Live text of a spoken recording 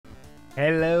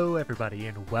Hello everybody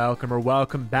and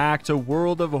welcome back to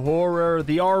World of Horror,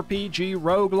 the RPG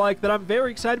roguelike that I'm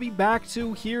very excited to be back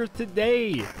to here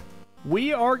today.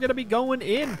 We are going to be going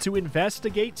in to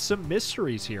investigate some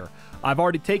mysteries here. I've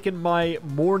already taken my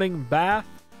morning bath.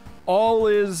 All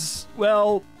is,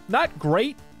 well, not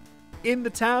great in the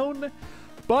town,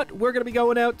 but we're going to be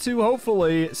going out to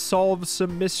hopefully solve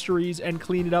some mysteries and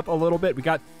clean it up a little bit. We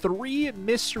got 3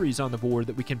 mysteries on the board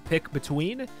that we can pick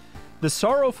between. The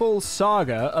sorrowful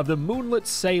saga of the Moonlit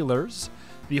Sailors,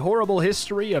 the horrible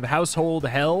history of household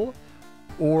hell,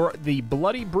 or the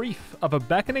bloody brief of a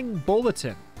beckoning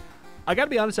bulletin. I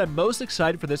gotta be honest, I'm most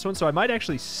excited for this one, so I might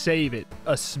actually save it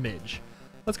a smidge.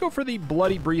 Let's go for the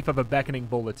bloody brief of a beckoning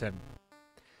bulletin.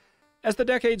 As the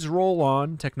decades roll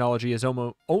on, technology has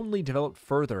only developed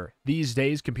further. These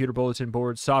days, computer bulletin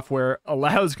board software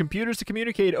allows computers to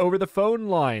communicate over the phone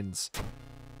lines.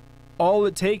 All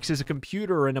it takes is a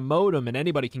computer and a modem, and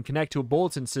anybody can connect to a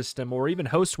bulletin system or even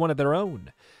host one of their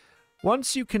own.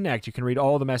 Once you connect, you can read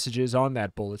all the messages on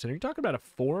that bulletin. Are you talking about a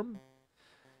forum?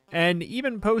 And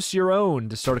even post your own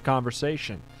to start a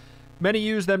conversation. Many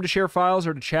use them to share files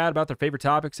or to chat about their favorite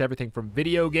topics, everything from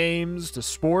video games to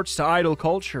sports to idle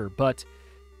culture. But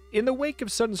in the wake of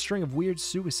a sudden string of weird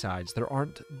suicides,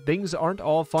 things aren't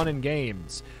all fun and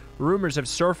games. Rumors have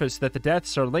surfaced that the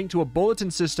deaths are linked to a bulletin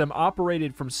system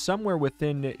operated from somewhere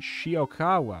within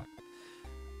Shiokawa.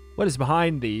 What is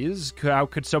behind these? How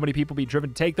could so many people be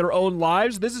driven to take their own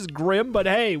lives? This is grim, but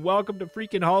hey, welcome to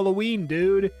freaking Halloween,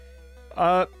 dude.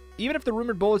 Even if the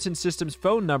rumored bulletin system's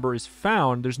phone number is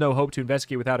found, there's no hope to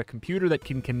investigate without a computer that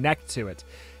can connect to it.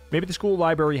 Maybe the school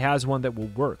library has one that will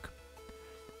work.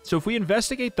 So if we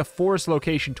investigate the forest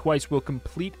location twice, we'll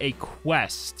complete a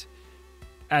quest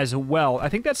as well. I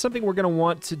think that's something we're going to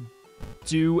want to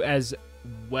do as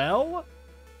well.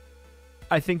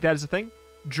 I think that is the thing.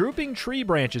 Drooping tree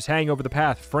branches hang over the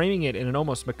path, framing it in an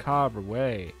almost macabre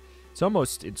way. It's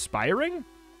almost inspiring.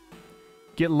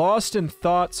 Get lost in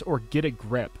thoughts or get a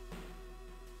grip.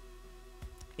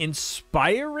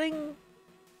 Inspiring?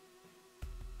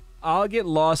 I'll get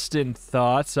lost in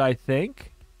thoughts, I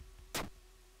think.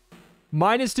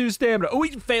 -2 stamina. Oh, we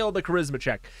failed the charisma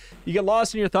check. You get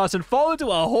lost in your thoughts and fall into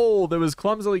a hole that was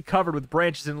clumsily covered with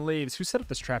branches and leaves. Who set up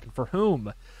this trap and for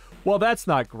whom? Well, that's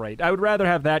not great. I would rather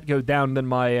have that go down than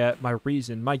my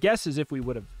reason. My guess is if we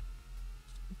would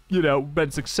have,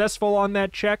 been successful on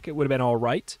that check, it would have been all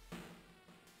right.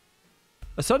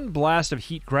 A sudden blast of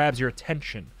heat grabs your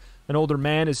attention. An older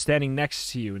man is standing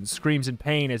next to you and screams in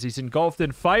pain as he's engulfed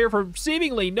in fire from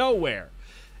seemingly nowhere.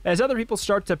 As other people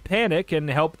start to panic and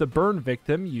help the burn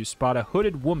victim, you spot a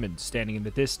hooded woman standing in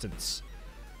the distance.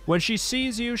 When she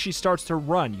sees you, she starts to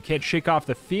run. You can't shake off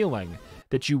the feeling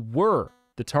that you were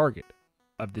the target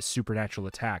of this supernatural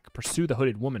attack. Pursue the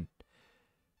hooded woman.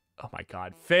 Oh my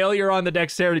god. Failure on the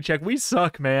dexterity check. We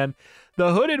suck, man.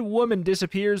 The hooded woman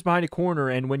disappears behind a corner,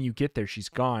 and when you get there, she's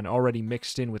gone, already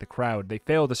mixed in with the crowd. They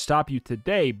fail to stop you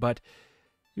today, but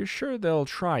you're sure they'll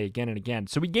try again and again.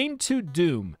 So we gain 2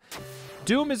 Doom.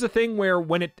 Doom is a thing where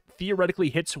when it theoretically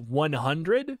hits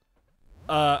 100,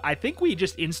 I think we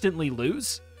just instantly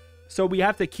lose. So we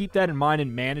have to keep that in mind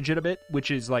and manage it a bit,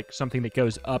 which is like something that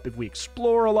goes up if we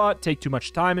explore a lot, take too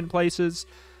much time in places.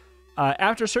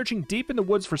 After searching deep in the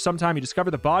woods for some time, you discover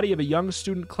the body of a young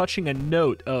student clutching a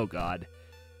note. Oh, God.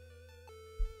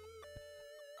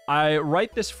 I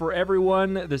write this for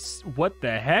everyone. What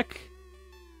the heck?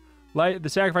 The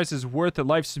sacrifice is worth it.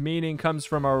 Life's meaning comes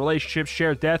from our relationship.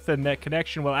 Share death, and that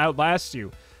connection will outlast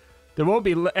you. There won't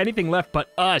be anything left but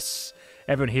us.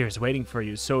 Everyone here is waiting for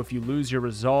you, so if you lose your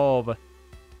resolve,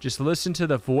 just listen to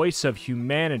the voice of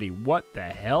humanity. What the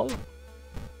hell?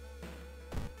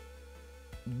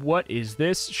 What is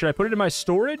this? Should I put it in my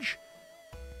storage?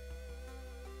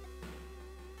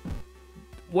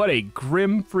 What a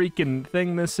grim freaking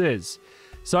thing this is.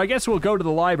 So I guess we'll go to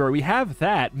the library. We have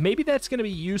that. Maybe that's going to be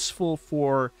useful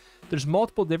for... There's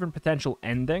multiple different potential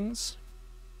endings.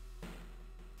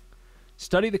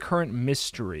 Study the current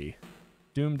mystery.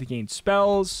 Doomed to gain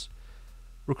spells.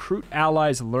 Recruit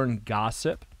allies, learn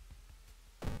gossip.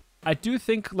 I do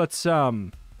think let's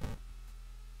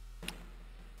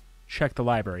check the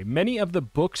library. Many of the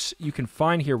books you can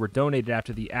find here were donated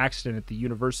after the accident at the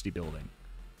university building.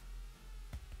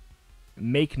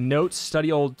 Make notes,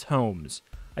 study old tomes.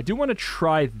 I do want to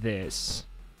try this.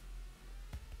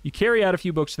 You carry out a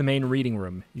few books to the main reading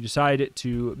room. You decide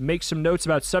to make some notes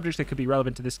about subjects that could be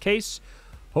relevant to this case.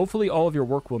 Hopefully all of your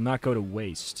work will not go to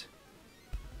waste.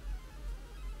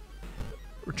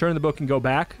 Return the book and go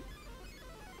back.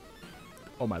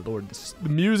 Oh my lord, the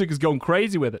music is going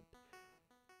crazy with it.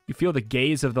 You feel the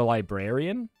gaze of the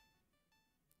librarian.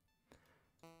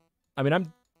 I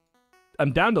mean,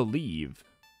 I'm down to leave.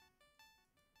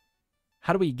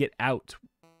 How do we get out?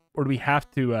 Or do we have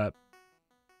to,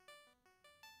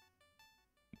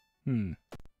 Do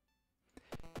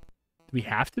we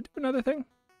have to do another thing?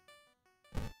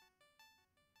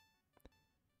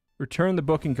 Return the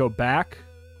book and go back.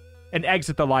 And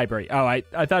exit the library. Oh, I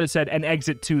thought it said and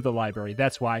exit to the library.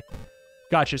 That's why.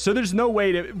 Gotcha. So there's no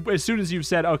way to... As soon as you've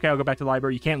said, okay, I'll go back to the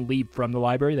library, you can't leave from the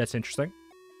library. That's interesting.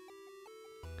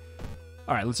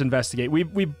 All right, let's investigate.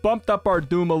 We bumped up our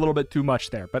doom a little bit too much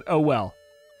there, but oh well.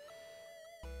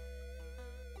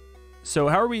 So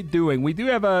how are we doing? We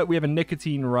have a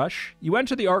nicotine rush. You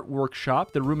enter the art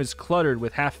workshop. The room is cluttered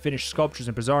with half-finished sculptures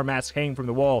and bizarre masks hanging from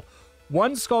the wall.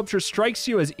 One sculpture strikes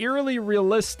you as eerily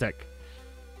realistic.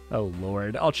 Oh,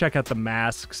 Lord. I'll check out the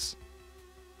masks.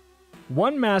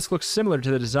 One mask looks similar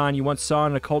to the design you once saw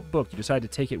in an occult book. You decide to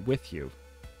take it with you.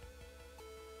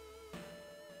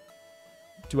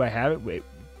 Do I have it? Wait.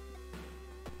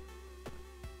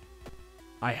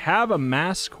 I have a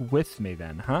mask with me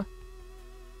then, huh?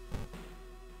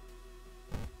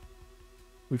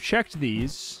 We've checked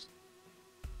these.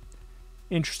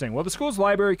 Interesting. Well, the school's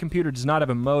library computer does not have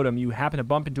a modem. You happen to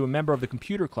bump into a member of the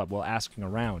computer club while asking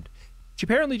around. She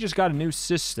apparently just got a new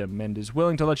system and is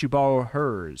willing to let you borrow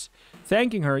hers.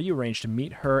 Thanking her, you arrange to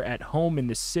meet her at home in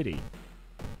the city.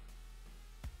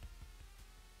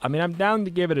 I mean, I'm down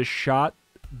to give it a shot.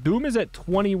 Doom is at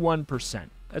 21%.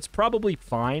 That's probably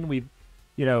fine.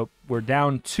 We're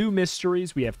down 2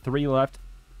 mysteries. We have 3 left.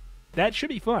 That should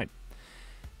be fine.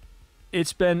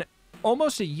 It's been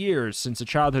almost a year since a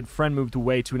childhood friend moved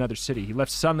away to another city. He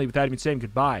left suddenly without even saying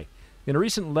goodbye. In a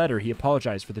recent letter, he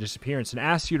apologized for the disappearance and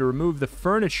asked you to remove the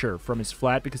furniture from his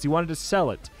flat because he wanted to sell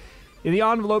it. In the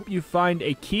envelope, you find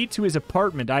a key to his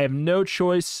apartment. I have no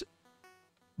choice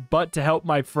but to help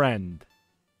my friend.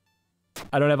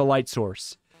 I don't have a light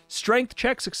source. Strength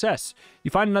check success.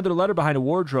 You find another letter behind a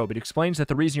wardrobe. It explains that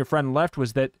the reason your friend left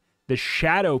was that the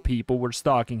shadow people were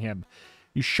stalking him.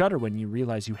 You shudder when you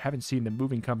realize you haven't seen the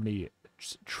moving company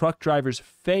truck driver's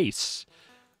face.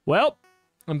 Well,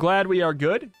 I'm glad we are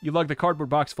good. You lug the cardboard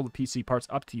box full of PC parts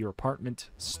up to your apartment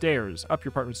stairs. Up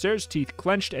your apartment stairs, teeth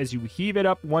clenched as you heave it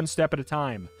up one step at a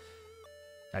time.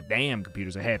 God damn,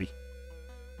 computers are heavy.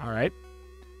 All right.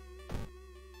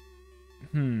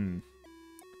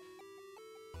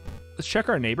 Let's check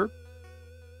our neighbor.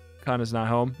 Kana's not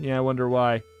home. Yeah, I wonder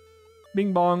why.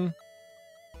 Bing bong.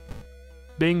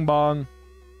 Bing bong.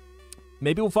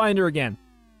 Maybe we'll find her again.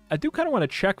 I do kind of want to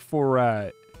check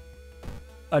for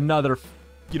another,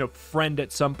 friend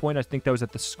at some point. I think that was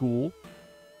at the school.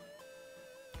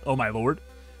 Oh, my lord.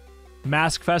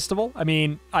 Mask Festival? I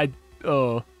mean,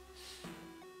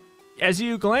 As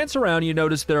you glance around, you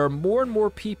notice there are more and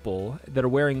more people that are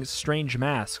wearing strange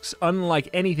masks, unlike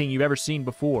anything you've ever seen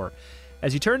before.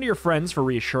 As you turn to your friends for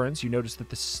reassurance, you notice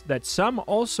that some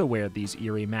also wear these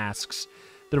eerie masks.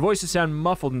 Their voices sound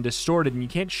muffled and distorted, and you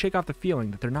can't shake off the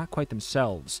feeling that they're not quite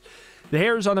themselves. The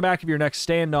hairs on the back of your neck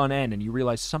stand on end, and you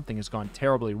realize something has gone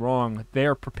terribly wrong. They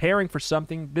are preparing for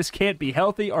something. This can't be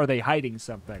healthy. Are they hiding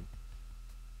something?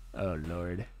 Oh,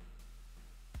 Lord.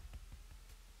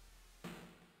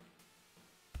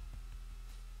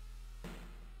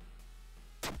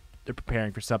 They're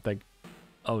preparing for something.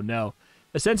 Oh, no.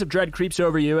 A sense of dread creeps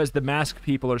over you as the masked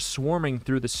people are swarming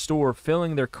through the store,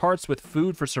 filling their carts with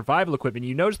food for survival equipment.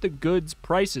 You notice the goods'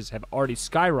 prices have already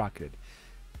skyrocketed.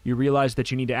 You realize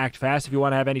that you need to act fast if you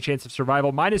want to have any chance of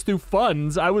survival, minus through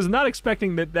funds. I was not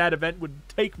expecting that event would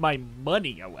take my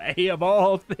money away, of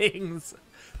all things.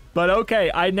 But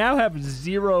okay, I now have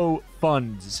 0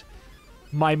 funds.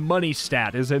 My money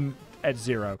stat is at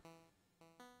 0.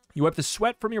 You wipe the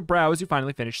sweat from your brow as you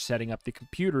finally finish setting up the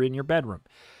computer in your bedroom.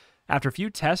 After a few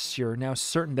tests, you're now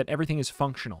certain that everything is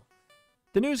functional.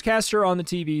 The newscaster on the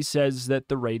TV says that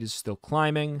the rate is still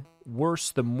climbing.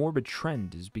 Worse, the morbid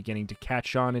trend is beginning to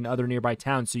catch on in other nearby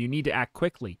towns, so you need to act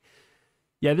quickly.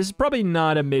 Yeah, this is probably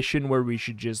not a mission where we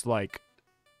should just,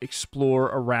 explore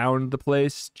around the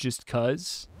place just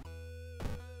 'cause.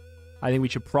 I think we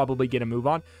should probably get a move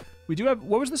on. We do have...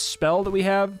 What was the spell that we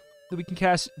have that we can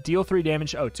cast? Deal 3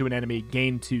 damage, to an enemy,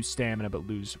 gain 2 stamina, but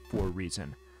lose 4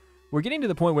 reason. We're getting to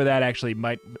the point where that actually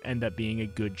might end up being a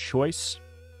good choice.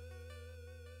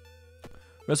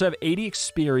 We also have 80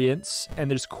 experience, and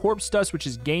there's Corpse Dust, which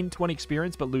is gain 20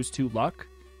 experience, but lose 2 luck.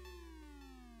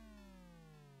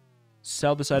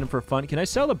 Sell this item for fun. Can I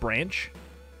sell a branch?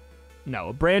 No,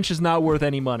 a branch is not worth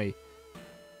any money.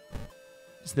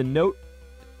 Is the note...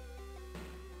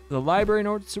 The library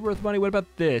notes are worth money? What about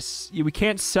this? We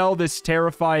can't sell this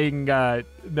terrifying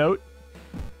note.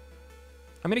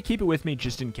 I'm going to keep it with me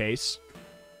just in case.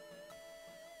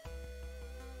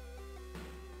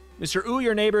 Mr. Ooh,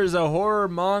 your neighbor is a horror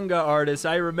manga artist.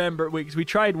 I remember we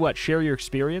tried what? Share your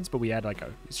experience, but we had like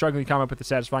struggling to come up with a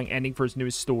satisfying ending for his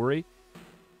newest story.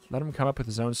 Let him come up with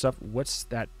his own stuff. What's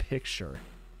that picture?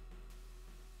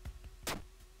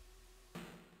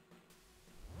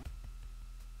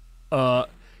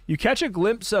 You catch a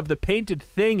glimpse of the painted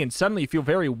thing and suddenly you feel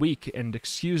very weak and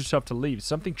excuse yourself to leave.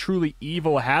 Something truly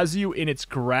evil has you in its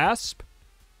grasp?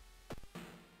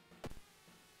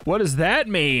 What does that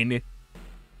mean?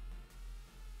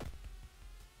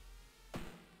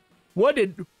 What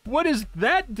does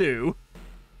that do?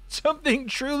 Something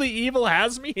truly evil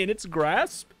has me in its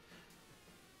grasp?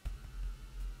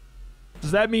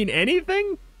 Does that mean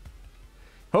anything?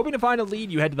 Hoping to find a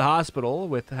lead, you head to the hospital.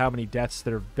 With how many deaths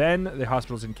there have been, the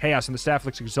hospital's in chaos and the staff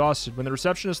looks exhausted. When the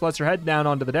receptionist lets her head down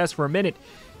onto the desk for a minute,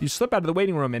 you slip out of the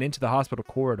waiting room and into the hospital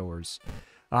corridors.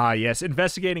 Ah, yes,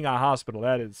 investigating a hospital.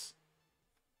 That is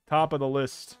top of the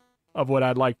list of what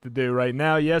I'd like to do right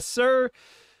now. Yes, sir.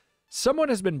 Someone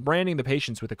has been branding the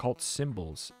patients with occult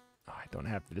symbols. Oh, I don't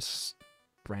have this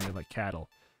branded like cattle.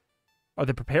 Are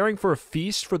they preparing for a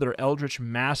feast for their eldritch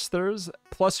masters?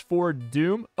 +4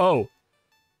 doom? Oh.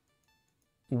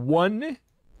 1?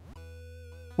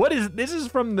 What is... This is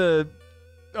from the...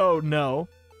 Oh, no.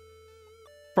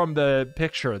 From the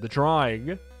picture, the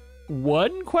drawing.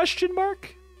 1 question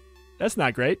mark? That's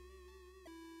not great.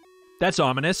 That's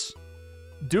ominous.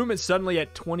 Doom is suddenly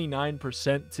at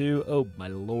 29% too. Oh, my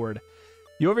lord.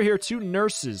 You overhear 2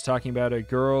 nurses talking about a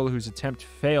girl whose attempt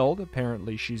failed.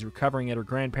 Apparently, she's recovering at her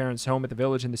grandparents' home at the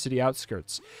village in the city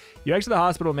outskirts. You exit the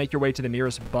hospital and make your way to the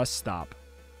nearest bus stop.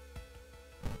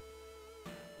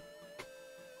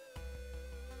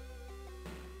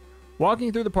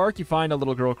 Walking through the park, you find a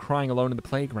little girl crying alone in the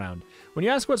playground. When you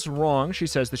ask what's wrong, she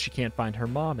says that she can't find her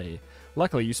mommy.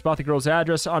 Luckily, you spot the girl's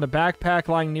address on a backpack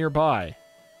lying nearby.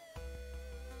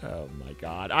 Oh my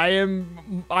god. I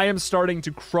am starting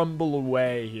to crumble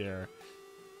away here.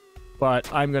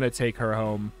 But I'm gonna take her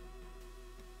home.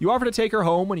 You offer to take her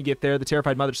home. When you get there, the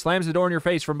terrified mother slams the door in your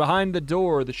face. From behind the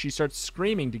door, that she starts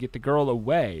screaming to get the girl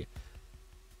away.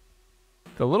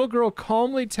 The little girl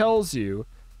calmly tells you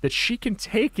that she can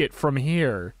take it from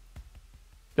here.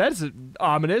 That is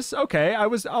ominous. Okay,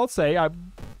 I'll say,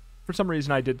 for some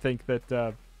reason I did think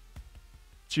that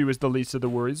she was the least of the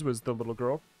worries, was the little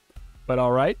girl. But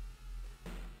all right.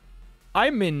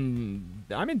 I'm in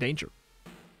danger.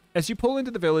 As you pull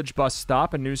into the village bus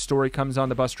stop, a news story comes on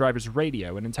the bus driver's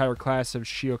radio. An entire class of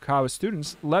Shiokawa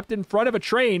students leapt in front of a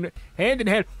train, hand in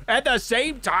hand, at the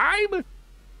same time?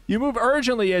 You move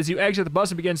urgently as you exit the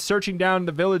bus and begin searching down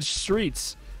the village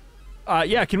streets.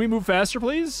 Yeah, can we move faster,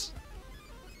 please?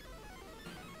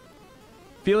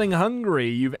 Feeling hungry,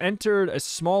 you've entered a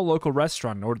small local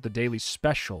restaurant and ordered the daily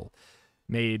special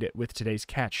made with today's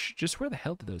catch. Just where the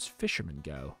hell did those fishermen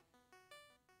go?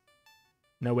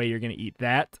 No way you're going to eat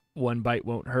that. 1 bite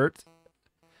won't hurt.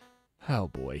 Oh,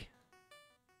 boy.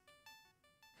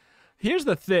 Here's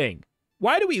the thing.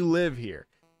 Why do we live here?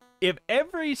 If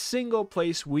every single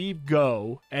place we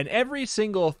go and every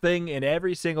single thing in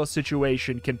every single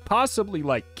situation can possibly,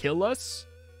 like, kill us,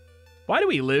 why do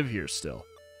we live here still?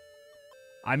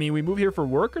 I mean, we move here for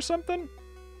work or something?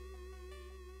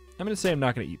 I'm going to say I'm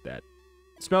not going to eat that.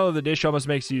 The smell of the dish almost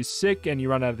makes you sick, and you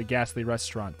run out of the ghastly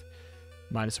restaurant.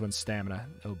 -1 stamina.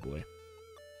 Oh, boy.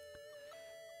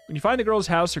 When you find the girl's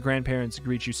house, her grandparents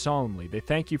greet you solemnly. They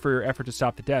thank you for your effort to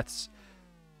stop the deaths.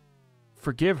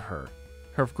 Forgive her,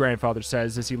 her grandfather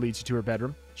says as he leads you to her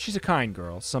bedroom. She's a kind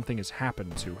girl. Something has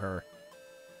happened to her.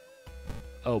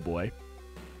 Oh, boy.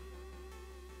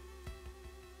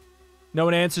 No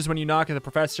one answers when you knock at the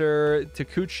Professor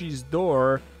Takuchi's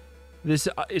door. This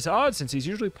is odd since he's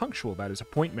usually punctual about his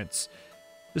appointments.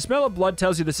 The smell of blood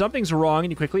tells you that something's wrong,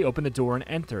 and you quickly open the door and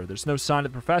enter. There's no sign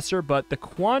of the Professor, but the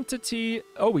quantity...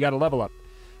 Oh, we got a level up.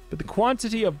 But the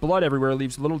quantity of blood everywhere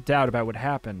leaves little doubt about what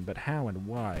happened, but how and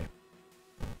why.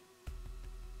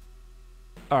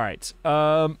 Alright,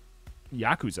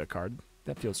 Yakuza card.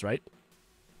 That feels right.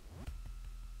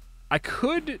 I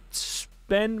could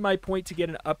spend my point to get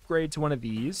an upgrade to one of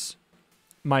these.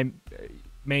 My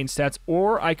main stats.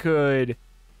 Or I could...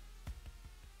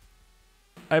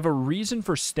 I have a reason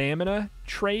for stamina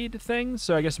trade thing,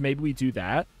 so I guess maybe we do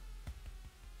that.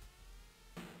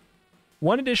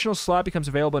 1 additional slot becomes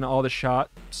available in all the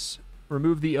shops.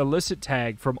 Remove the illicit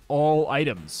tag from all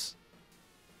items.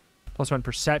 +1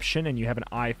 perception, and you have an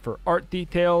eye for art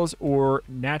details or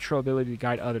natural ability to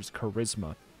guide others,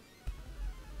 charisma.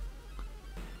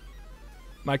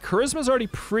 My charisma's already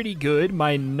pretty good.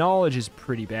 My knowledge is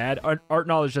pretty bad. Art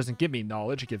knowledge doesn't give me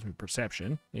knowledge. It gives me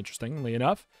perception, interestingly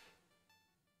enough.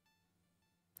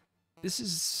 This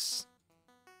is...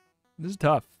 This is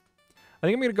tough. I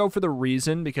think I'm going to go for the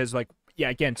reason because, like, yeah,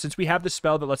 again, since we have the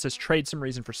spell that lets us trade some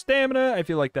reason for stamina, I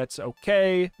feel like that's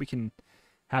okay. We can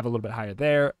have a little bit higher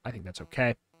there. I think that's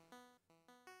okay.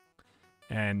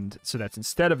 And so that's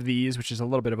instead of these, which is a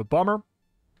little bit of a bummer.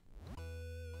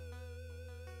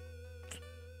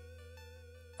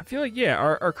 I feel like, yeah,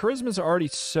 our charismas are already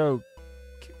so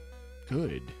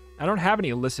good. I don't have any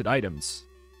illicit items.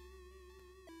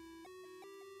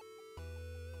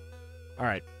 All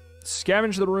right.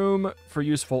 Scavenge the room for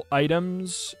useful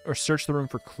items or search the room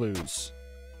for clues.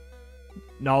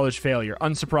 Knowledge failure.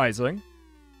 Unsurprising.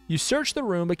 You search the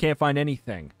room but can't find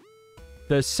anything.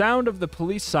 The sound of the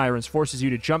police sirens forces you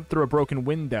to jump through a broken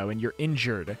window and you're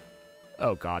injured.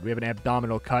 Oh god, we have an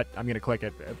abdominal cut. I'm going to click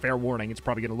it. Fair warning, it's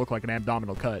probably going to look like an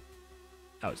abdominal cut.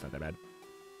 Oh, it's not that bad.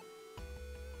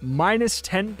 Minus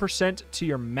 10% to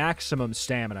your maximum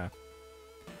stamina.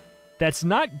 That's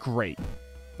not great,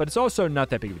 but it's also not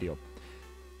that big of a deal.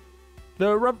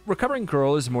 The recovering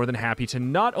girl is more than happy to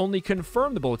not only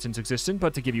confirm the bulletin's existence,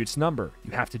 but to give you its number.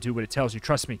 You have to do what it tells you.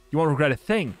 Trust me, you won't regret a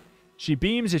thing. She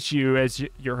beams at you as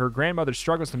her grandmother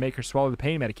struggles to make her swallow the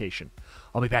pain medication.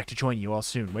 I'll be back to join you all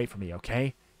soon. Wait for me,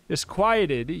 okay?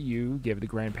 Disquieted, you give the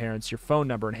grandparents your phone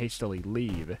number and hastily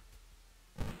leave.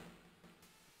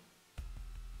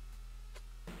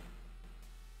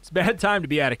 It's a bad time to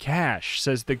be out of cash,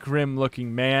 says the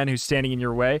grim-looking man who's standing in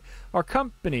your way. Our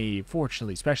company,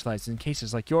 fortunately, specializes in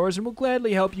cases like yours and will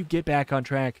gladly help you get back on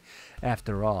track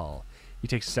after all. He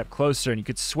takes a step closer, and you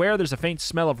could swear there's a faint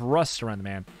smell of rust around the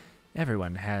man.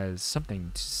 Everyone has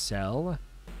something to sell.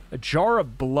 A jar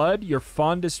of blood, your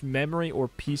fondest memory, or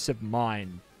peace of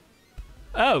mind.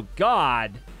 Oh,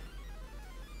 God.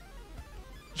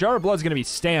 Jar of blood's going to be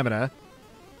stamina.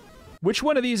 Which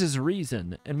one of these is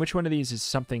reason, and which one of these is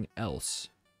something else?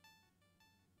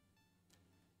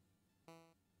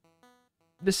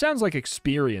 This sounds like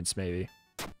experience, maybe.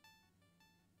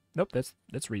 Nope,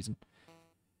 that's reason.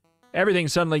 Everything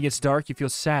suddenly gets dark. You feel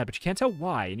sad, but you can't tell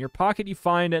why. In your pocket, you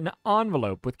find an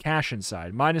envelope with cash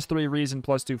inside. -3 reason,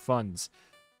 +2 funds.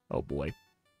 Oh, boy.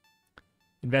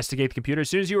 Investigate the computer. As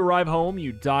soon as you arrive home,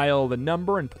 you dial the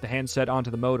number and put the handset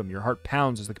onto the modem. Your heart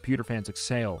pounds as the computer fans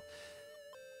exhale.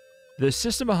 The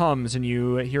system hums, and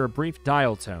you hear a brief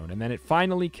dial tone, and then it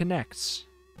finally connects.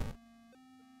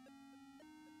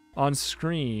 On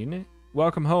screen,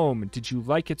 welcome home. Did you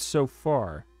like it so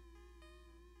far?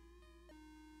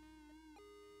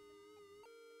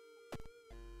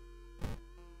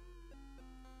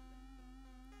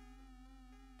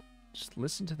 Just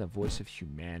listen to the voice of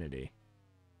humanity.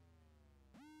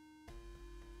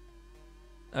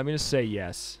 I'm going to say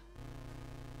yes.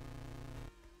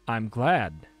 I'm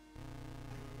glad.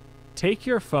 Take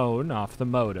your phone off the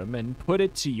modem and put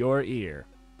it to your ear.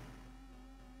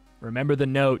 Remember the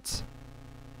note.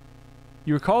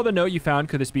 You recall the note you found.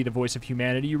 Could this be the voice of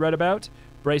humanity you read about?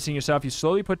 Bracing yourself, you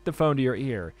slowly put the phone to your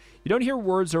ear. You don't hear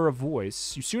words or a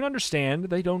voice. You soon understand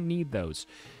they don't need those.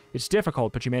 It's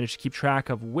difficult, but you manage to keep track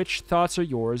of which thoughts are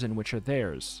yours and which are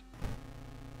theirs.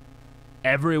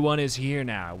 Everyone is here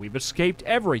now. We've escaped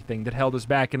everything that held us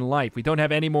back in life. We don't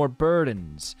have any more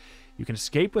burdens. You can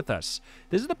escape with us.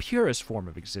 This is the purest form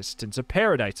of existence, a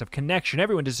paradise of connection.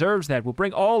 Everyone deserves that. We'll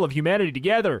bring all of humanity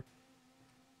together.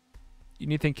 You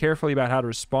need to think carefully about how to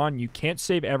respond. You can't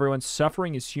save everyone.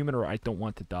 Suffering is human, or I don't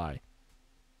want to die.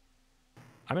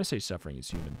 I'm going to say suffering is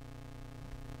human.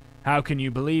 How can you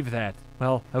believe that?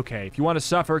 Well, okay, if you want to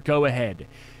suffer, go ahead.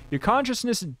 Your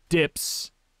consciousness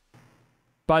dips.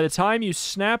 By the time you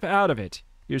snap out of it,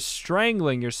 you're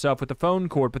strangling yourself with the phone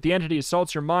cord, but the entity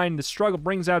assaults your mind. The struggle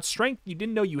brings out strength you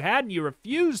didn't know you had, and you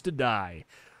refuse to die.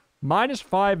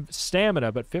 -5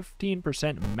 stamina, but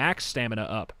 15% max stamina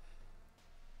up.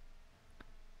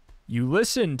 You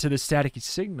listen to the staticky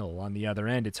signal on the other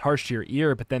end. It's harsh to your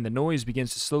ear, but then the noise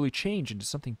begins to slowly change into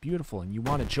something beautiful, and you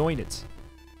want to join it.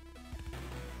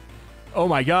 Oh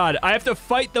my god, I have to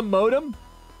fight the modem?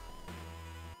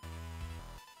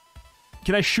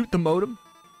 Can I shoot the modem?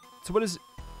 So what is...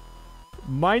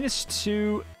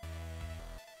 -2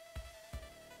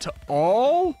 to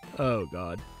all? Oh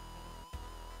god.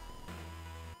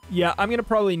 Yeah, I'm gonna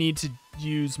probably need to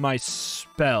use my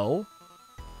spell.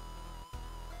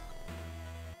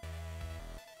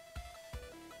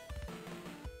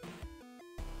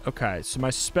 Okay, so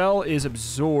my spell is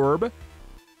Absorb.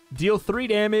 Deal 3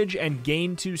 damage and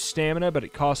gain 2 stamina, but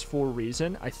it costs 4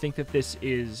 reason. I think that this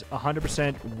is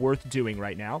 100% worth doing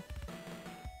right now.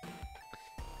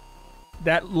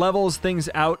 That levels things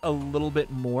out a little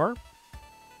bit more,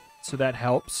 so that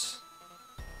helps.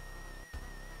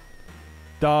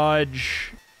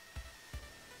 Dodge.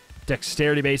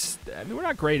 Dexterity base. I mean, we're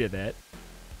not great at that.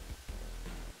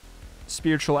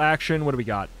 Spiritual action. What do we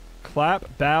got?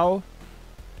 Clap, bow,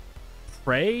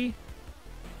 pray.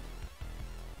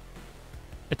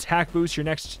 Attack boost. Your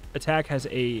next attack has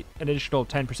an additional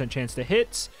 10% chance to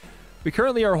hit. We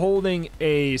currently are holding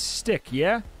a stick,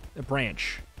 yeah? A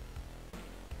branch.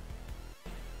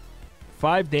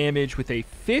 5 damage with a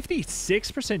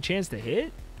 56% chance to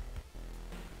hit?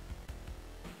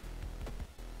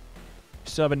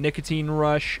 Still have a nicotine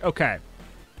rush. Okay.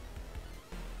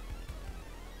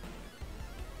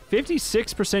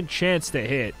 56% chance to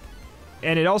hit.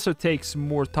 And it also takes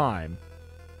more time.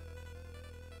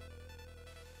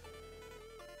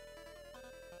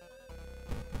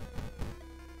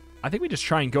 I think we just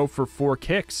try and go for 4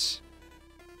 kicks.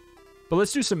 But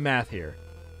let's do some math here.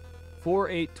 4,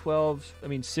 8, 12, I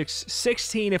mean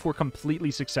 16 if we're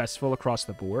completely successful across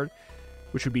the board,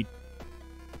 which would be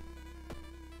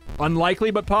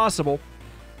unlikely but possible.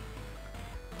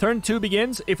 Turn 2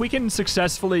 begins. If we can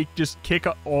successfully just kick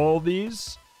all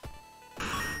these.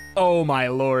 Oh my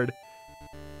lord.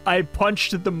 I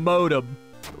punched the modem.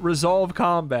 Resolve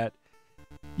combat.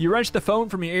 You wrench the phone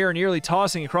from your ear, nearly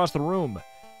tossing across the room.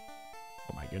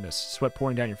 Oh my goodness. Sweat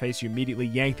pouring down your face, you immediately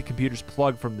yank the computer's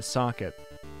plug from the socket.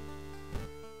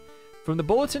 From the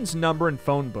bulletin's number and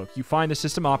phone book, you find the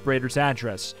system operator's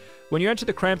address. When you enter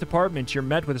the cramped apartment, you're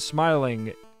met with a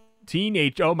smiling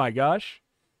teenage... Oh my gosh.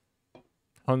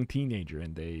 Hung teenager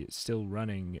and a still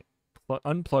running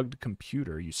unplugged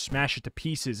computer. You smash it to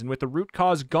pieces, and with the root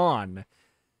cause gone,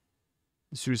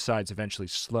 the suicides eventually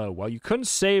slow. While you couldn't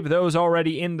save those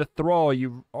already in the thrall,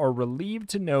 you are relieved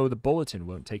to know the bulletin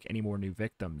won't take any more new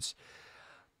victims.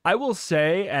 I will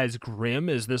say, as grim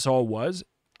as this all was,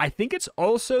 I think it's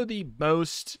also the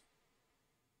most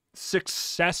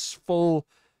successful,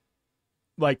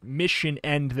 like, mission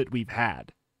end that we've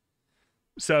had.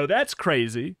 So that's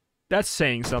crazy. That's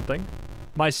saying something.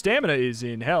 My stamina is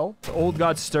in hell. The old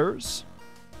god stirs.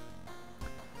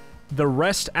 The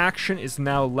rest action is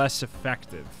now less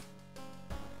effective.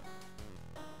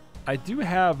 I do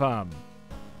have,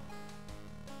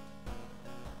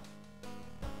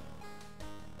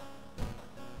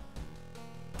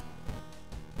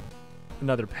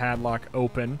 another padlock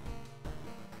open.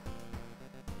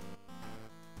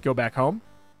 Go back home.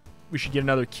 We should get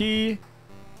another key.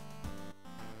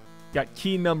 Got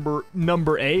key number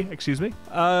A, excuse me.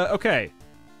 Okay.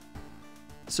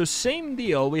 So same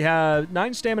deal. We have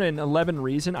 9 stamina and 11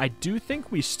 reason. I do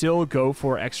think we still go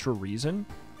for extra reason,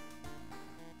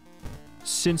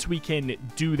 since we can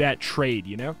do that trade,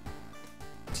 you know?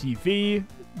 TV,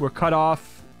 we're cut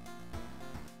off.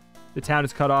 The town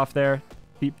is cut off there.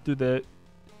 Peep through the...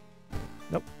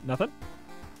 Nope, nothing.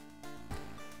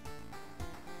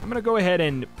 I'm going to go ahead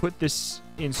and put this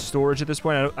in storage at this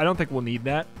point. I don't think we'll need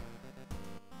that.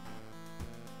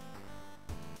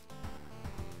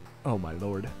 Oh my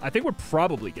lord. I think we're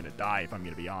probably going to die, if I'm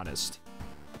going to be honest.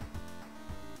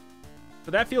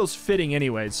 But that feels fitting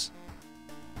anyways.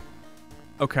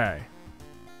 Okay.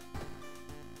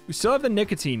 We still have the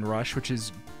nicotine rush, which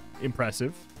is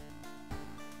impressive.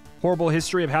 Horrible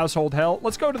history of household hell.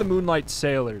 Let's go to the Moonlight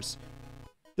Sailors.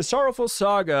 The sorrowful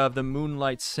saga of the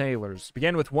Moonlight Sailors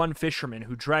began with one fisherman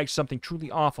who dragged something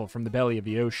truly awful from the belly of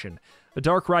the ocean. A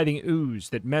dark writhing ooze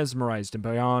that mesmerized him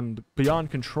beyond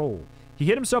control. He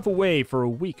hid himself away for a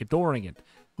week, adoring it,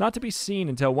 not to be seen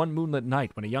until one moonlit night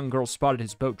when a young girl spotted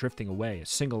his boat drifting away, a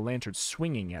single lantern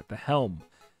swinging at the helm,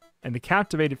 and the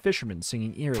captivated fisherman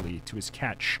singing eerily to his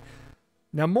catch.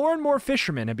 Now more and more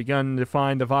fishermen have begun to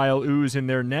find the vile ooze in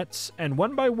their nets, and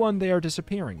one by one they are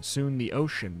disappearing. Soon the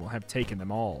ocean will have taken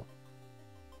them all.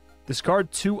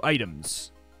 Discard 2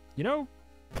 items. You know?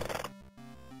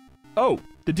 Oh,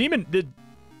 the demon...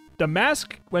 The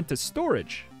mask went to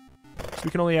storage. So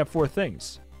we can only have 4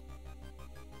 things.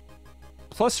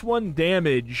 +1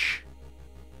 damage.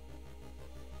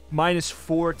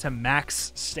 -4 to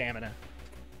max stamina.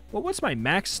 Well, what's my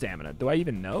max stamina? Do I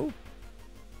even know?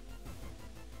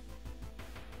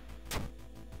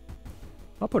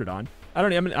 I'll put it on.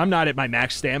 I'm not at my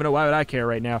max stamina. Why would I care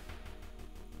right now?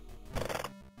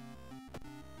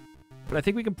 But I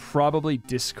think we can probably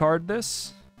discard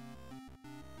this.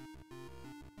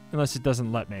 Unless it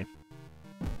doesn't let me.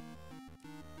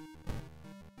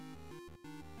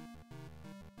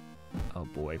 Oh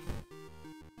boy.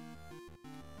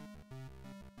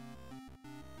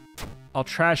 I'll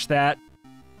trash that.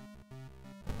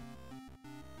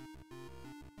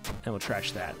 And we'll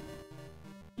trash that.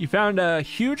 You found a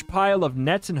huge pile of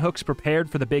nets and hooks prepared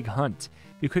for the big hunt.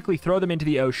 You quickly throw them into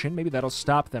the ocean. Maybe that'll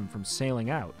stop them from sailing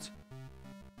out.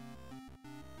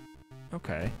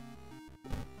 Okay.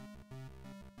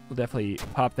 We'll definitely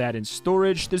pop that in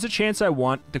storage. There's a chance I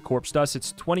want the corpse dust.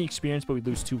 It's 20 experience, but we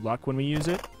lose 2 luck when we use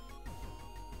it.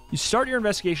 You start your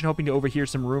investigation hoping to overhear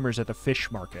some rumors at the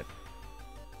fish market.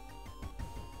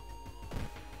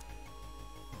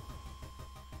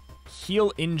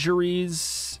 Heal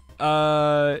injuries.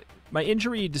 My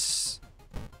injury just...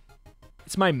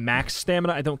 It's my max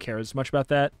stamina. I don't care as much about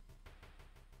that.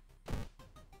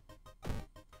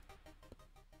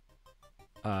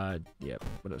 Yeah,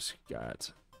 what else you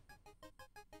got?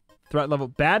 Threat level.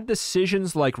 Bad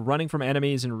decisions like running from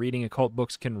enemies and reading occult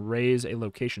books can raise a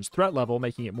location's threat level,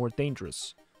 making it more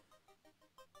dangerous.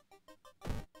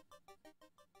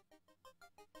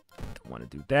 Don't want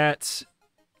to do that.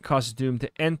 Causes doom to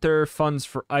enter. Funds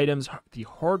for items. The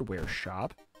hardware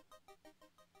shop.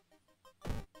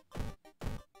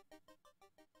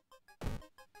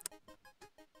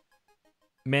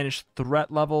 Manage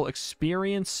threat level.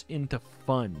 Experience into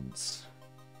funds.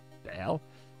 The hell?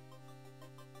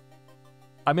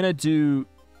 I'm going to do...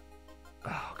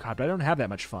 Oh, God, but I don't have that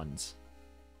much funds.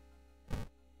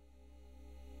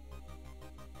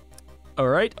 All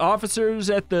right. Officers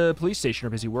at the police station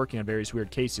are busy working on various weird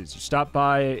cases. You're stopped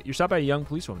by a young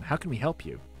policewoman. How can we help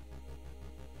you?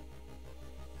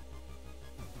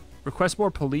 Request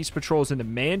more police patrols in the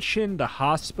mansion, the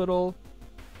hospital,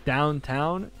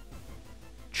 downtown.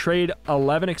 Trade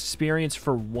 11 experience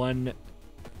for 1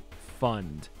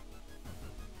 fund.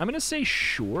 I'm going to say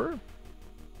sure.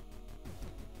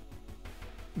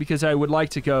 Because I would like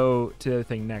to go to the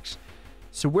thing next.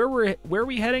 So where are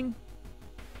we heading?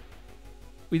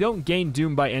 We don't gain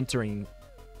doom by entering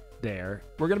there.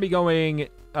 We're going to be going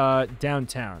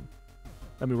downtown.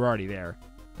 I mean, we're already there.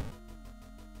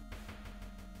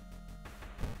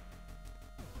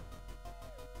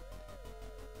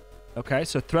 Okay,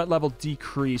 so threat level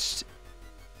decreased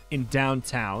in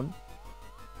downtown.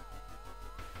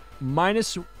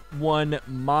 -1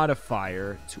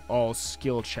 modifier to all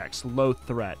skill checks. Low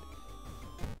threat.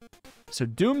 So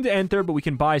doomed to enter, but we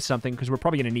can buy something because we're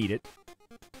probably going to need it.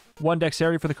 1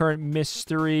 dexterity for the current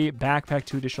mystery. Backpack,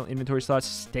 2 additional inventory slots.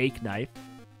 Steak knife.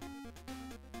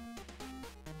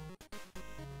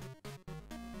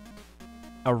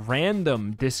 A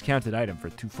random discounted item for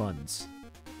 2 funds.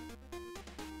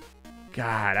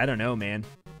 God, I don't know, man.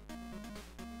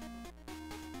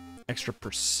 Extra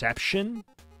perception?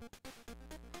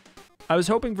 I was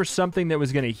hoping for something that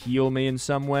was going to heal me in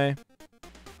some way.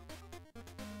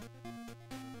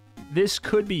 This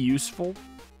could be useful.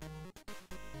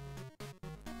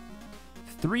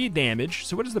 3 damage.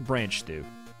 So what does the branch do?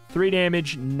 3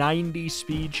 damage, 90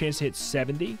 speed, chance to hit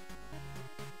 70.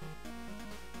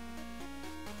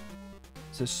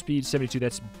 So speed 72,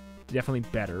 that's definitely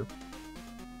better.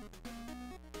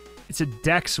 It's a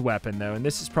dex weapon, though, and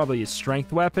this is probably a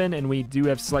strength weapon, and we do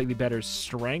have slightly better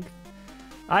strength.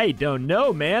 I don't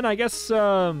know, man. I guess,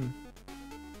 I'll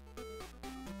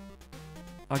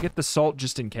get the salt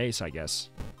just in case, I guess.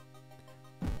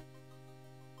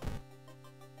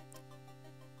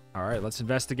 All right, let's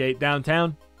investigate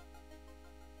downtown.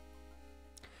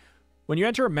 When you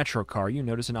enter a metro car, you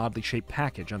notice an oddly shaped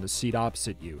package on the seat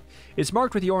opposite you. It's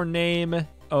marked with your name.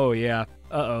 Oh, yeah.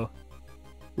 Uh-oh.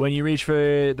 When you reach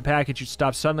for the package, you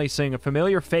stop suddenly seeing a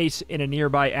familiar face in a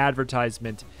nearby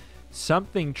advertisement.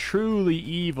 Something truly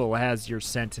evil has your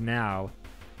scent now.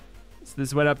 So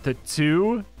this went up to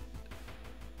 2.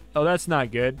 Oh, that's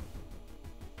not good.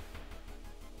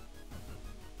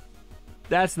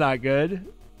 That's not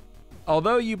good.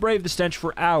 Although you braved the stench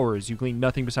for hours, you gleaned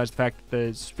nothing besides the fact that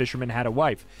this fisherman had a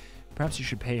wife. Perhaps you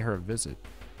should pay her a visit.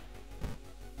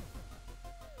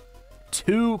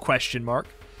 2 question mark.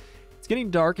 It's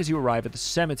getting dark as you arrive at the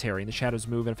cemetery, and the shadows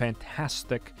move in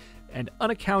fantastic and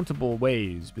unaccountable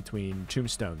ways between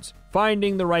tombstones.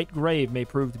 Finding the right grave may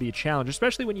prove to be a challenge,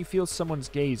 especially when you feel someone's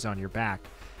gaze on your back.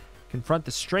 Confront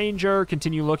the stranger,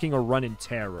 continue looking, or run in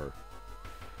terror.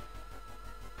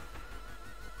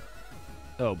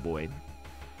 Oh, boy.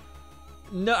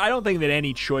 No, I don't think that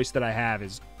any choice that I have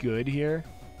is good here.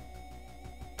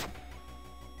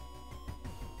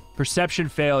 Perception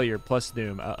failure plus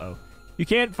doom. Uh-oh. You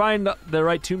can't find the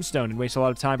right tombstone and waste a lot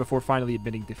of time before finally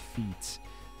admitting defeat.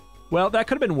 Well, that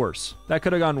could have been worse. That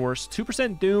could have gone worse.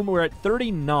 2% doom. We're at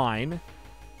 39.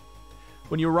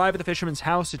 When you arrive at the fisherman's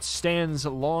house, it stands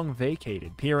long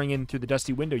vacated. Peering in through the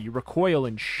dusty window, you recoil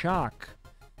in shock.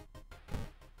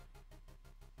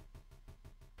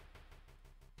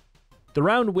 The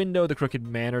round window of the crooked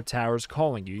manor towers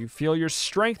calling you. You feel your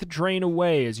strength drain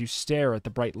away as you stare at the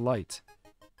bright light.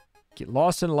 Get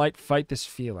lost in light, fight this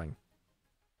feeling.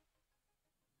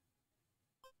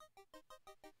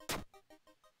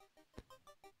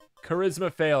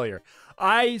 Charisma failure.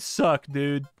 I suck,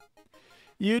 dude.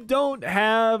 You don't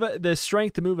have the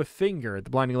strength to move a finger. The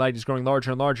blinding light is growing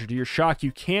larger and larger. To your shock,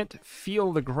 you can't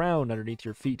feel the ground underneath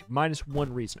your feet.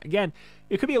 -1 reason. Again,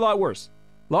 it could be a lot worse.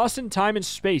 Lost in time and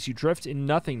space, you drift in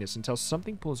nothingness until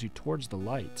something pulls you towards the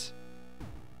light.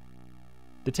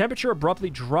 The temperature abruptly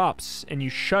drops, and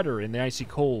you shudder in the icy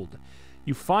cold.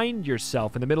 You find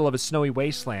yourself in the middle of a snowy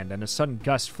wasteland, and a sudden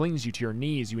gust flings you to your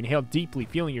knees. You inhale deeply,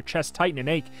 feeling your chest tighten and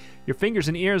ache. Your fingers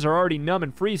and ears are already numb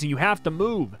and freezing. You have to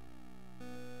move.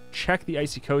 Check the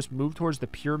icy coast, move towards the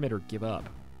pyramid, or give up.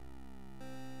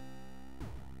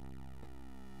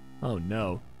 Oh,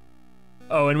 no.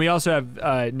 Oh, and we also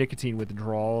have nicotine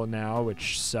withdrawal now,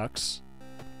 which sucks.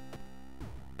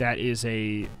 That is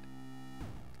a...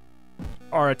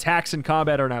 Our attacks in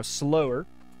combat are now slower.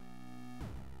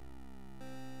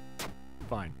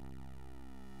 Fine.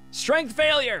 Strength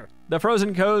failure! The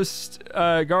frozen coast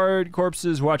guard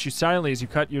corpses watch you silently as you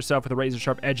cut yourself with the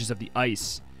razor-sharp edges of the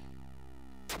ice.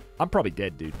 I'm probably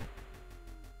dead, dude.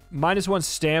 -1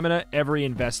 stamina every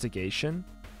investigation.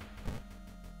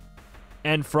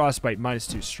 And frostbite,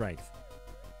 -2 strength.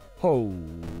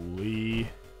 Holy.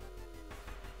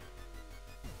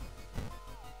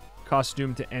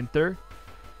 Costume to enter.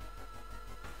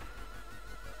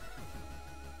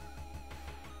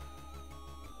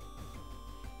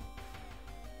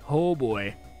 Oh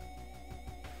boy.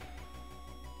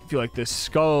 I feel like the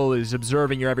skull is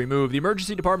observing your every move. The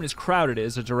emergency department is crowded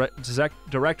as a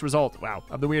direct result, wow,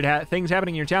 of the weird things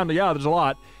happening in your town. But yeah, there's a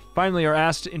lot. Finally, are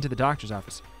asked into the doctor's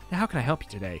office. Now, how can I help you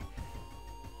today?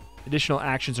 Additional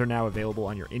actions are now available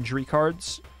on your injury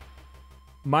cards.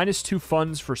 -2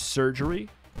 funds for surgery.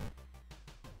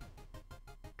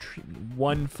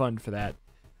 1 fund for that.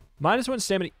 -1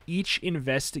 stamina each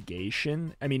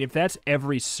investigation. I mean, if that's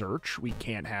every search, we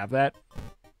can't have that.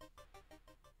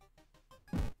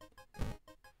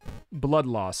 Blood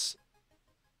loss.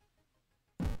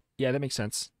 Yeah, that makes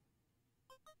sense.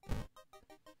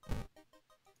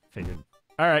 Figured.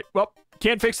 All right, well,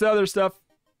 can't fix the other stuff.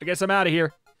 I guess I'm out of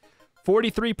here.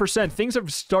 43%. Things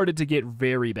have started to get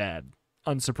very bad,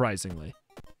 unsurprisingly.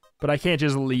 But I can't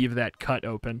just leave that cut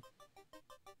open.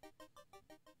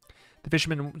 The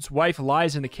fisherman's wife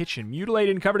lies in the kitchen,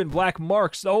 mutilated and covered in black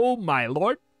marks. Oh, my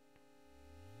lord.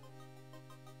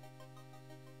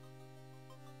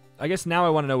 I guess now I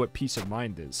want to know what peace of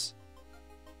mind is.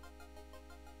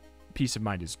 Peace of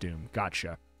mind is doom.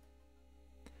 Gotcha.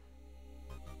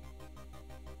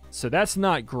 So that's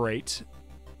not great.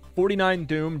 49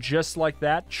 doom, just like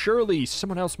that. Surely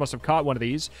someone else must have caught one of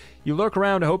these. You look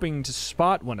around hoping to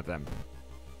spot one of them.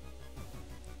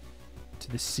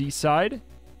 To the seaside.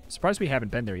 Surprised we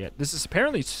haven't been there yet. This is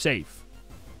apparently safe.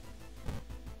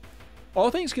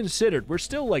 All things considered, we're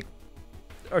still like...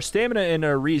 Our stamina and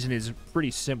our reason is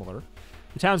pretty similar.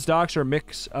 The town's docks are a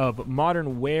mix of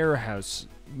modern warehouses,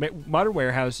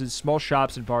 small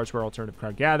shops, and bars where alternative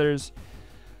crowd gathers.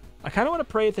 I kind of want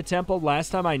to pray at the temple.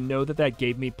 Last time I know that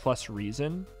gave me plus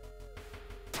reason.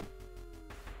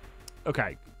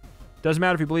 Okay. Doesn't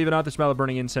matter if you believe it or not, the smell of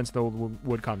burning incense in the old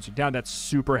wood calms you down. That's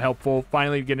super helpful.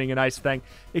 Finally getting a nice thing.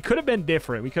 It could have been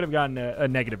different. We could have gotten a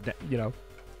negative,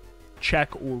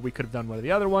 check, or we could have done one of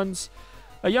the other ones.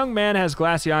 A young man has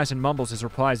glassy eyes and mumbles his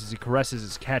replies as he caresses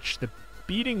his catch. The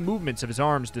beating movements of his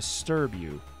arms disturb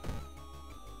you.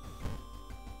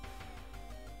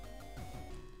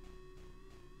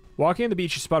 Walking on the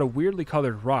beach, you spot a weirdly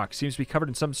colored rock. Seems to be covered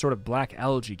in some sort of black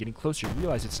algae. Getting closer, you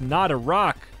realize it's not a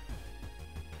rock.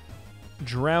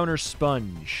 Drowner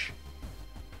sponge.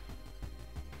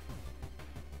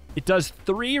 It does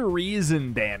 3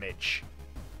 reason damage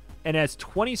and has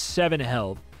 27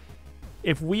 health.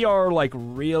 If we are, like,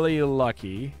 really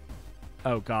lucky...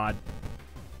 Oh, God.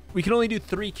 We can only do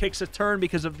 3 kicks a turn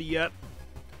because of the...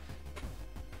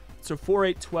 So 4,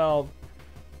 8, 12.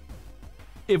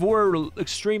 If we're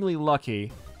extremely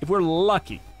lucky... If we're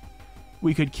lucky,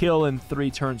 we could kill in 3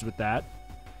 turns with that.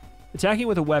 Attacking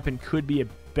with a weapon could be a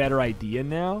better idea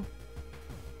now.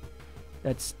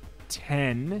 That's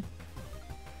 10.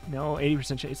 No,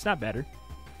 80% chance. It's not better.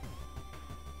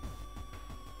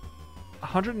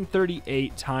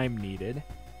 138 time needed.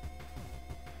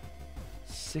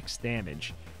 6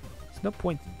 damage. There's no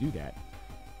point to do that.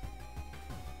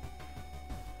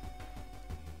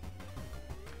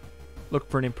 Look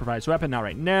for an improvised weapon. Not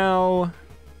right now.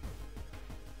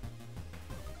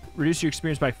 Reduce your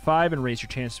experience by 5 and raise your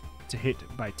chance to hit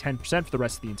by 10% for the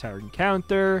rest of the entire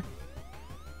encounter.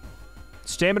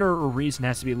 Stamina or reason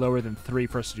has to be lower than 3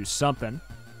 for us to do something.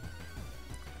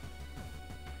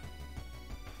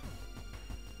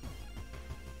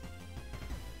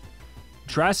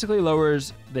 Drastically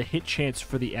lowers the hit chance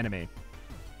for the enemy.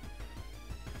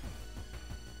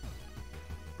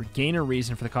 Regain a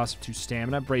reason for the cost of 2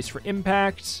 stamina. Brace for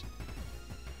impact.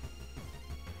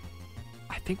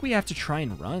 I think we have to try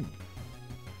and run.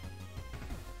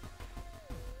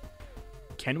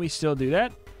 Can we still do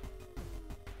that?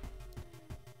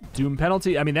 Doom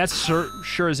penalty? I mean, that's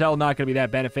sure as hell not going to be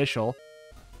that beneficial.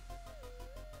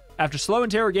 After slow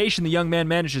interrogation, the young man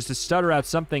manages to stutter out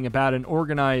something about an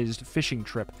organized fishing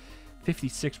trip.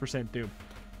 56% doom.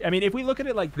 I mean, if we look at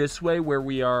it like this way, where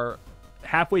we are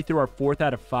halfway through our 4th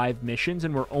out of 5 missions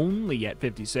and we're only at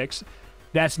 56,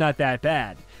 that's not that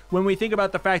bad. When we think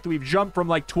about the fact that we've jumped from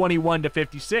like 21 to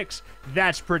 56,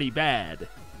 that's pretty bad.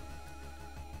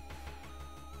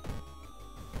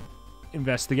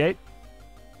 Investigate.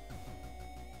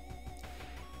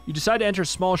 You decide to enter a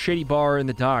small shady bar in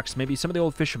the docks. Maybe some of the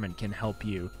old fishermen can help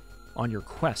you on your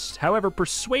quest. However,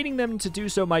 persuading them to do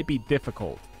so might be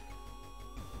difficult.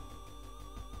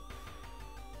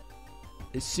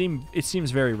 It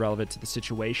seems very relevant to the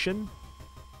situation.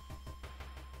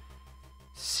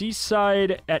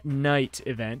 Seaside at night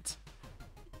event.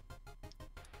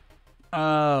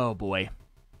 Oh boy.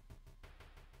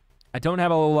 I don't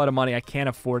have a whole lot of money. I can't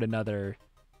afford another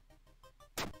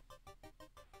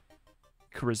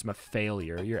charisma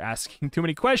failure. You're asking too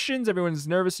many questions. Everyone's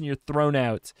nervous and you're thrown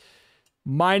out.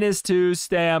 -2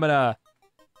 stamina.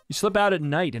 You slip out at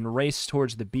night and race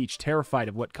towards the beach, terrified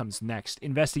of what comes next.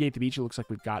 Investigate the beach. It looks like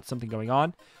we've got something going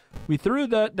on. We threw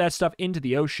that stuff into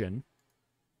the ocean,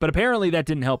 but apparently that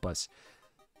didn't help us.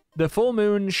 The full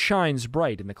moon shines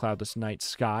bright in the cloudless night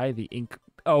sky. The ink...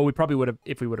 Oh, we probably would have,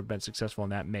 if we would have been successful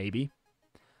in that, maybe.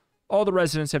 All the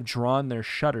residents have drawn their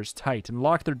shutters tight and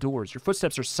locked their doors. Your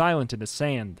footsteps are silent in the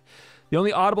sand. The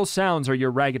only audible sounds are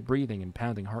your ragged breathing and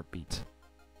pounding heartbeat.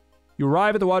 You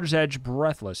arrive at the water's edge,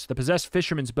 breathless. The possessed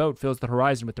fisherman's boat fills the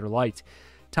horizon with their light.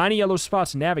 Tiny yellow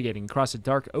spots navigating across a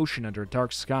dark ocean under a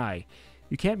dark sky.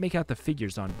 You can't make out the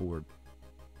figures on board.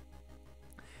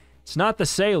 It's not the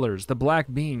sailors. The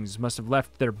black beings must have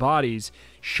left their bodies.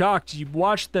 Shocked, you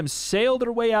watch them sail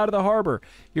their way out of the harbor.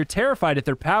 You're terrified at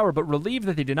their power, but relieved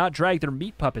that they did not drag their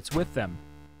meat puppets with them.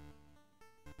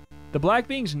 The black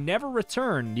beings never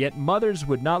returned, yet mothers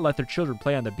would not let their children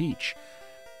play on the beach.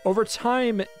 Over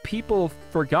time, people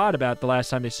forgot about the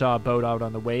last time they saw a boat out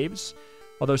on the waves,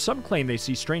 although some claim they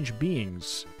see strange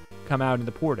beings come out in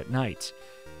the port at night.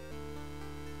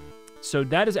 So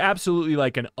that is absolutely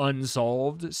like an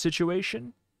unsolved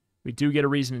situation. We do get a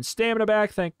reason and stamina back,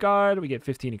 thank God. We get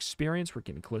 15 experience. We're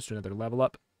getting close to another level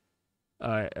up.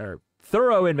 Or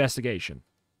thorough investigation.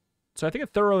 So I think a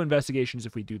thorough investigation is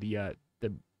if we do the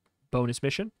bonus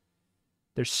mission.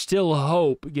 There's still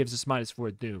hope. It gives us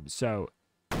 -4 doom. So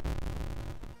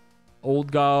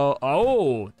old guy.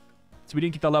 Oh, so we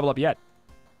didn't get that level up yet.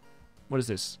 What is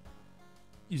this?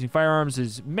 Using firearms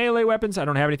as melee weapons. I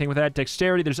don't have anything with that.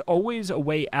 Dexterity. There's always a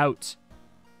way out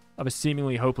of a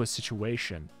seemingly hopeless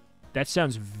situation. That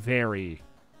sounds very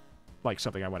like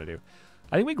something I want to do.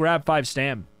 I think we grab 5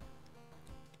 stam.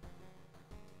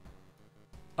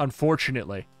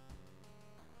 Unfortunately.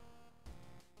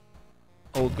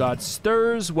 Old God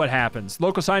stirs. What happens?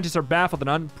 Local scientists are baffled. An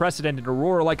unprecedented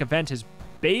aurora-like event has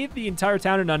bathed the entire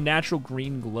town in unnatural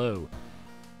green glow.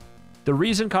 The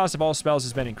reason cost of all spells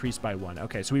has been increased by 1.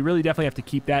 Okay, so we really definitely have to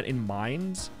keep that in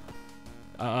mind.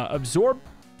 Absorb,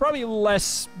 probably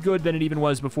less good than it even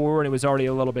was before, and it was already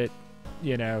a little bit,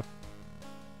 you know,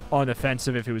 on the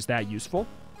offensive if it was that useful.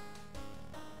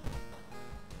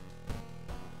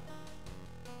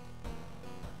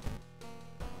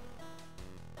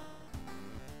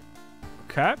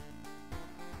 Okay.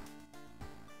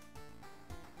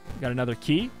 Got another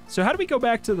key. So how do we go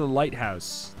back to the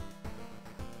lighthouse?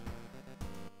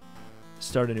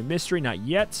 Start a new mystery. Not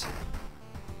yet.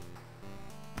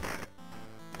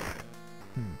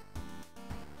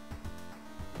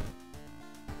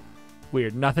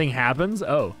 Weird. Nothing happens?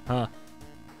 Oh, huh.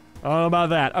 I don't know about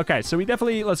that. Okay, so we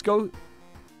definitely... Let's go.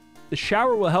 The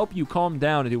shower will help you calm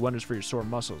down and do wonders for your sore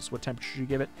muscles. What temperature should you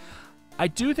give it? I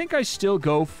do think I still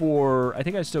go for... I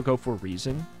think I still go for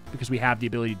reason, because we have the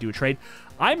ability to do a trade.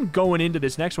 I'm going into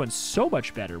this next one so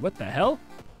much better. What the hell?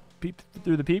 Peep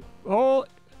through the peep hole.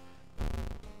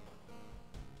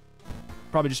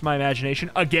 Probably just my imagination.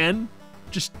 Again.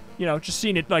 Just, you know, just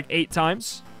seen it like 8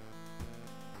 times.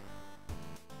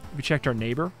 We checked our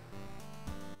neighbor.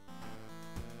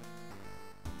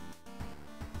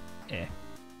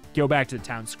 Go back to the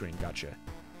town screen. Gotcha.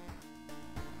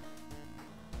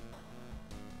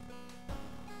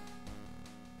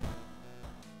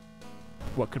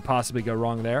 What could possibly go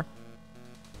wrong there?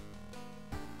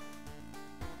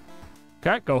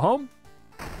 Okay, go home.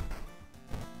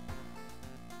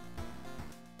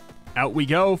 Out we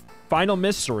go. Final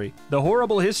mystery. The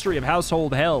horrible history of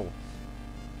household hell.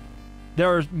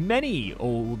 There are many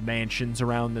old mansions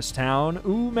around this town.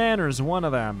 Ooh Manor's one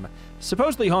of them.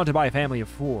 Supposedly haunted by a family of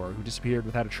 4 who disappeared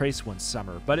without a trace one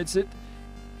summer. But is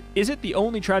it the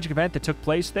only tragic event that took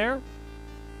place there?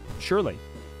 Surely.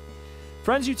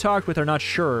 Friends you talked with are not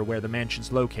sure where the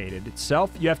mansion's located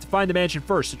itself. You have to find the mansion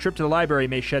first. A trip to the library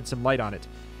may shed some light on it.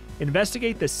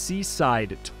 Investigate the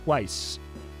seaside twice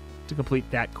to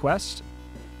complete that quest.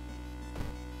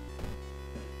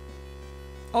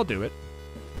 I'll do it.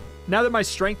 Now that my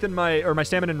strength and my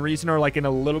stamina and reason are like in a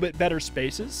little bit better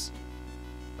spaces.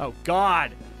 Oh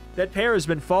God, that pair has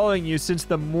been following you since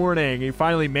the morning. You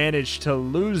finally managed to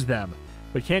lose them,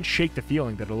 but can't shake the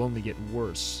feeling that it'll only get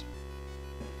worse.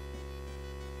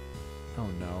 Oh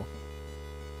no.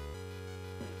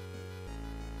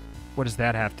 What does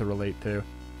that have to relate to?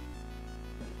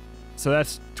 So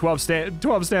that's 12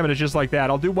 stamina just like that.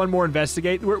 I'll do one more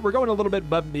investigate. We're going a little bit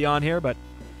above and beyond here, but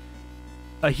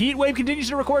a heat wave continues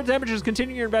to record temperatures.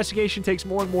 Continuing your investigation takes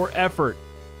more and more effort.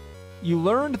 You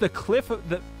learned the cliff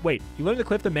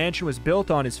the mansion was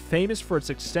built on is famous for its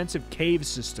extensive cave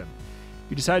system.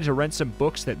 You decided to rent some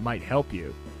books that might help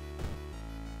you.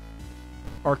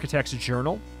 Architect's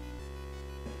journal.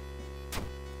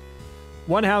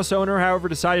 One house owner, however,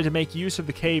 decided to make use of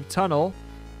the cave tunnel.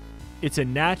 It's a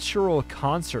natural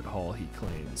concert hall, he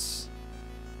claims.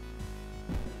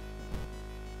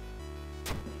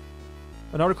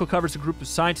 An article covers a group of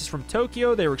scientists from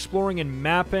Tokyo. They were exploring and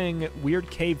mapping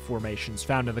weird cave formations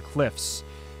found in the cliffs.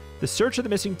 The search of the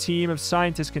missing team of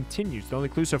scientists continues. The only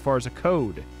clue so far is a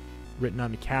code written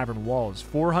on the cavern walls.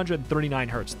 439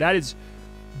 hertz. That is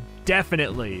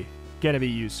definitely going to be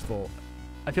useful.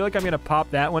 I feel like I'm going to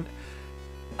pop that one.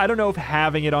 I don't know if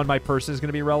having it on my person is going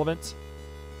to be relevant,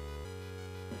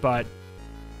 but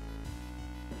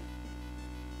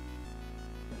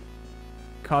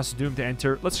cost doom to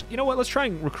enter. You know what? Let's try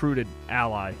and recruit an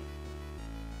ally.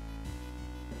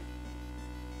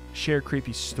 Share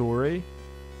creepy story.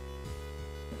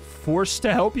 Forced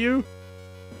to help you?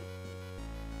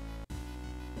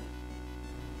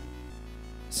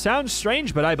 Sounds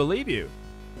strange, but I believe you.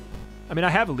 I mean, I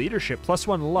have leadership,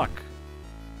 +1 luck.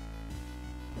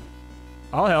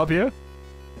 I'll help you.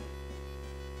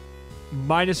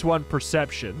 -1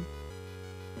 perception.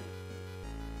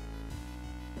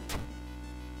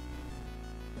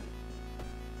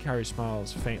 Carrie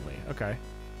smiles faintly. Okay.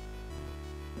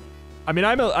 I mean,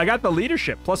 I got the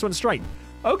leadership, +1 strength.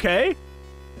 Okay.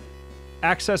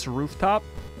 Access rooftop.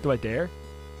 Do I dare?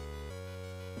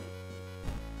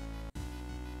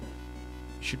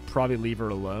 Should probably leave her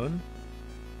alone.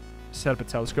 Set up a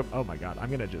telescope. Oh my God. I'm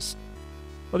gonna just...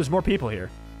 Oh, there's more people here.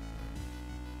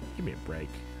 Give me a break.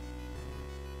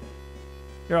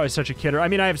 You're always such a kidder. I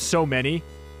mean, I have so many.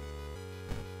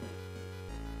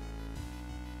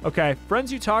 Okay,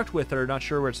 friends you talked with are not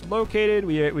sure where it's located.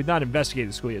 We've not investigated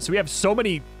the school yet. So we have so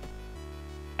many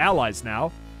allies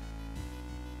now.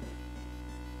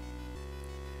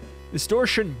 This door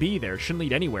shouldn't be there. It shouldn't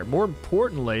lead anywhere. More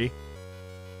importantly,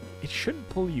 it shouldn't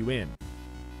pull you in.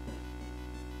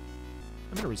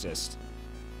 I'm going to resist.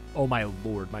 Oh my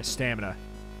lord, my stamina.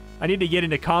 I need to get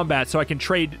into combat so I can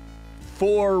trade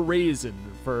 4 reason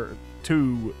for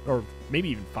 2, or maybe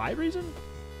even 5 reason?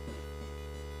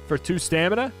 For 2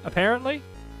 stamina, apparently?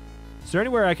 Is there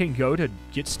anywhere I can go to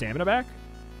get stamina back?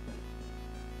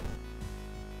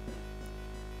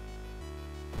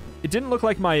 It didn't look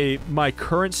like my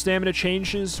current stamina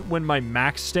changes when my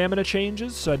max stamina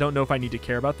changes, so I don't know if I need to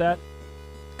care about that.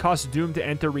 Cost doom to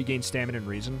enter, regain stamina and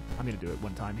reason. I'm going to do it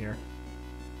one time here.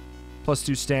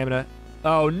 +2 stamina.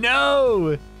 Oh,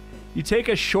 no! You take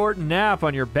a short nap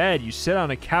on your bed. You sit on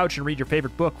a couch and read your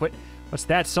favorite book. What's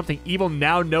that? Something evil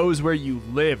now knows where you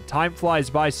live. Time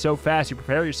flies by so fast. You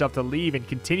prepare yourself to leave and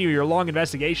continue your long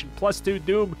investigation. +2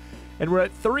 doom. And we're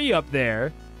at 3 up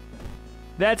there.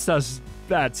 That sounds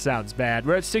bad.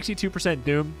 We're at 62%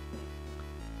 doom.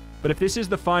 But if this is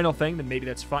the final thing, then maybe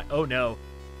that's fine. Oh, no.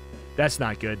 That's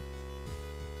not good.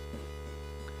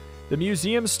 The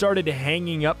museum started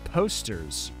hanging up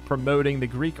posters promoting the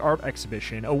Greek art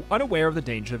exhibition, unaware of the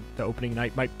danger the opening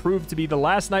night might prove to be the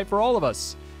last night for all of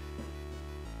us.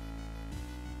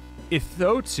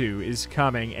 Ithotu is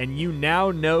coming, and you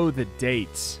now know the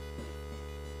date.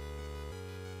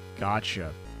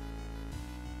 Gotcha.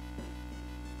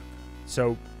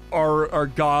 So, our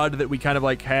god that we kind of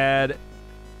like had...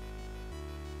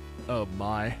 Oh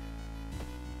my.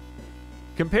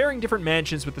 Comparing different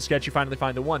mansions with the sketch, you finally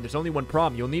find the one. There's only one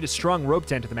problem. You'll need a strong rope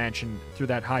to enter the mansion through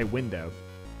that high window.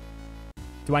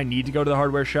 Do I need to go to the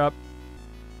hardware shop?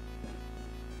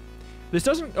 This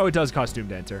doesn't... Oh, it does cost doom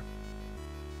to enter.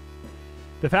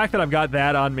 The fact that I've got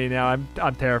that on me now,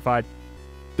 I'm terrified.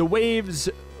 The waves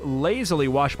lazily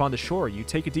wash upon the shore. You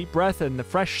take a deep breath and the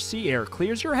fresh sea air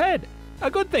clears your head. A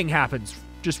good thing happens,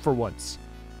 just for once.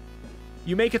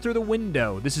 You make it through the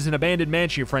window. This is an abandoned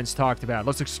mansion your friends talked about.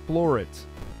 Let's explore it.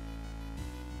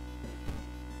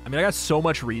 I mean, I got so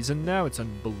much reason now. It's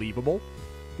unbelievable.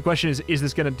 The question is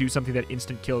this going to do something that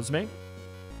instant kills me?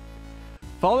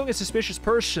 Following a suspicious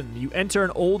person, you enter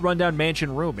an old rundown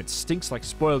mansion room. It stinks like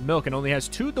spoiled milk and only has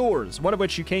 2 doors, one of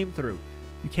which you came through.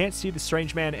 You can't see the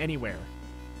strange man anywhere.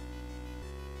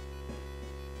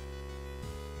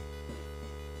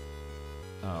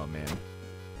 Oh, man.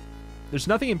 There's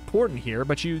nothing important here,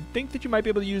 but you think that you might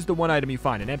be able to use the one item you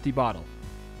find, an empty bottle.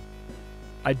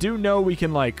 I do know we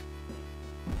can, like,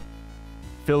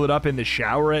 fill it up in the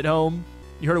shower at home.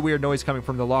 You heard a weird noise coming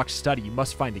from the locked study. You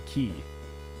must find a key.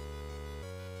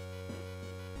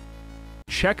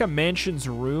 Check a mansion's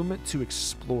room to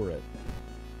explore it.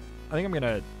 I think I'm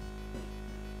gonna...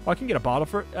 Oh, I can get a bottle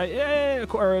for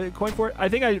it. Or a coin for it. I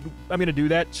think I'm gonna do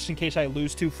that just in case I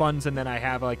lose 2 funds and then I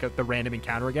have like the random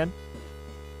encounter again.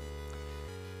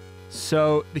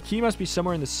 So the key must be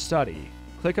somewhere in the study.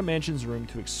 Click a mansion's room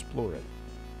to explore it.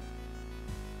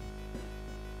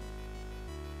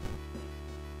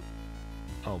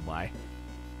 Oh my.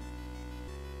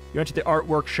 You went to the art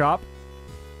workshop.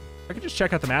 I could just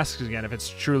check out the masks again if it's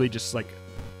truly just like...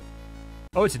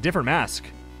 Oh, it's a different mask.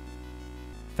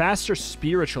 Faster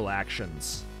spiritual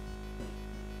actions.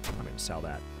 I'm going to sell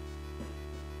that.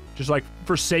 Just like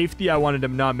for safety, I wanted to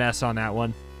not mess on that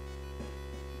one.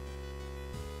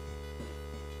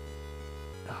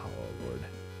 Oh, Lord.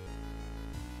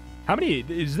 How many...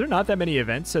 Is there not that many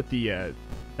events at the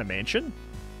mansion?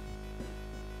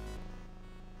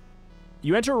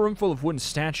 You enter a room full of wooden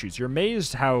statues. You're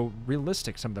amazed how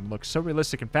realistic some of them look. So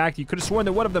realistic, in fact, you could have sworn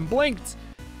that one of them blinked.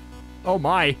 Oh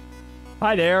my.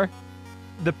 Hi there.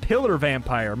 The Pillar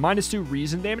Vampire. -2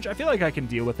 reason damage. I feel like I can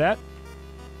deal with that.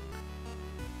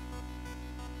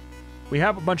 We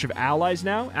have a bunch of allies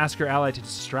now. Ask your ally to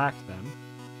distract them.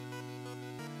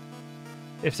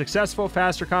 If successful,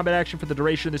 faster combat action for the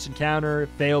duration of this encounter. If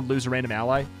failed, lose a random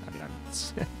ally. I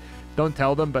mean, don't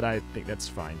tell them, but I think that's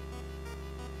fine.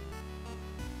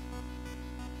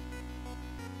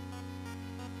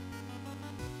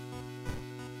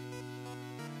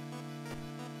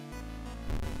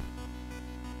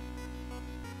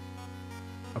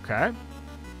 Okay.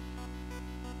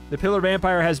 The Pillar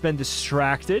Vampire has been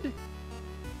distracted.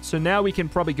 So now we can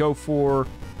probably go for...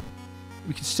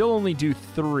 We can still only do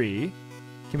 3.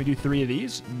 Can we do 3 of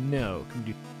these? No. Can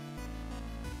we do...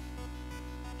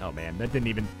 Oh, man. That didn't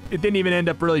even... It didn't even end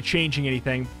up really changing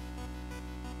anything.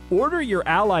 Order your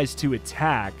allies to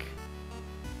attack.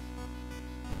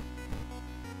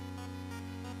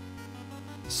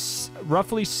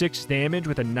 Roughly 6 damage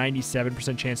with a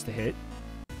 97% chance to hit.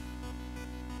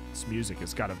 Music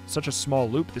has got such a small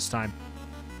loop this time.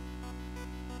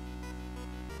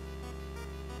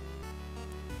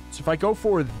 So if I go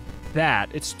for that,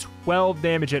 it's 12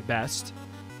 damage at best.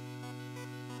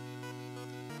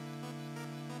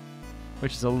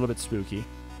 Which is a little bit spooky.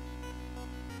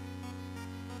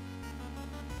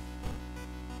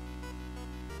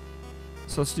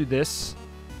 So let's do this.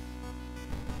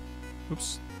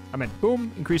 Oops. I meant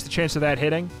boom. Increase the chance of that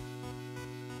hitting.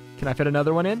 Can I fit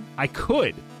another one in? I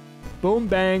could. Boom,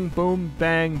 bang, boom,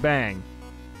 bang, bang.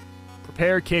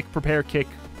 Prepare, kick, prepare, kick.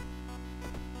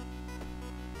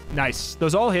 Nice.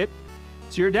 Those all hit.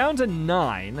 So you're down to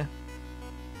 9.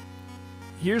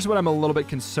 Here's what I'm a little bit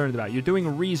concerned about. You're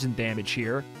doing reason damage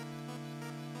here.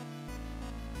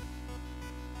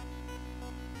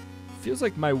 Feels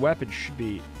like my weapon should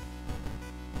be...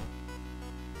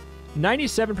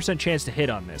 97% chance to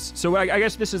hit on this. So I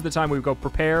guess this is the time we go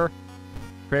prepare,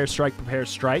 prepare, strike, prepare,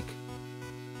 strike.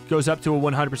 Goes up to a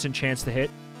 100% chance to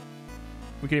hit.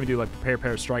 We can even do like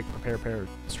prepare, strike, prepare,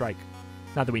 strike.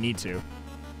 Not that we need to.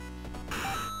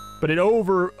 But it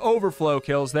overflow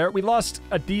kills there. We lost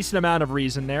a decent amount of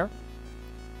reason there.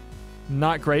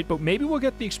 Not great, but maybe we'll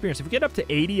get the experience. If we get up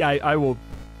to 80, I will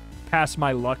pass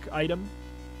my luck item.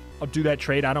 I'll do that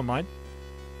trade. I don't mind.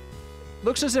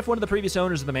 Looks as if one of the previous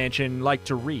owners of the mansion liked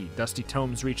to read. Dusty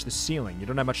tomes reach the ceiling. You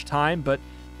don't have much time, but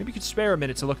maybe you could spare a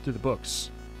minute to look through the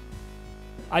books.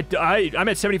 I'm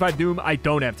at 75 Doom. I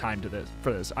don't have time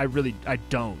for this. I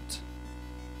don't.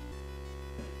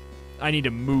 I need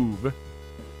to move.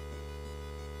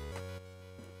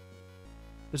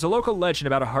 There's a local legend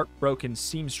about a heartbroken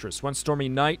seamstress. One stormy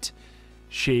night,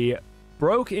 she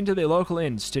broke into the local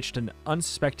inn, stitched an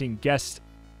unsuspecting guest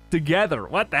together.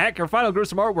 What the heck? Her final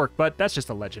gruesome artwork, but that's just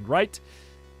a legend, right?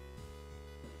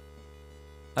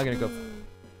 I'm gonna go.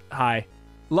 Hi.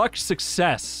 Luck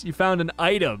success. You found an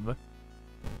item.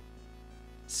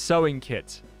 Sewing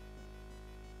kit.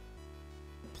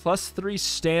 +3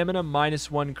 stamina,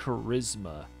 -1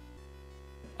 charisma.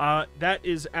 That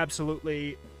is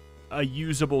absolutely a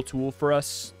usable tool for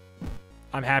us.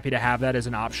 I'm happy to have that as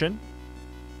an option.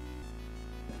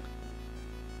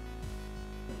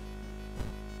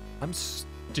 I'm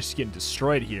just getting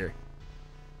destroyed here.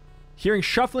 Hearing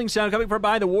shuffling sound coming from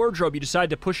behind the wardrobe, you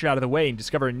decide to push it out of the way and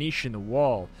discover a niche in the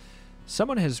wall.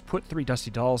 Someone has put 3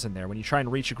 dusty dolls in there. When you try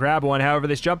and reach to grab one, however,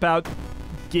 they jump out,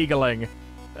 giggling.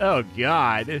 Oh,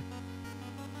 God.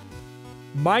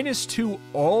 -2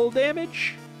 all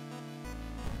damage?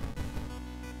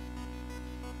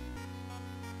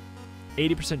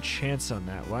 80% chance on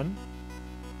that one.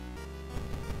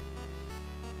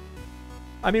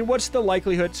 I mean, what's the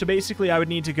likelihood? So basically, I would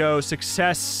need to go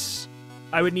success.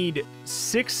 I would need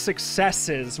 6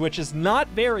 successes, which is not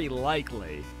very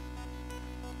likely.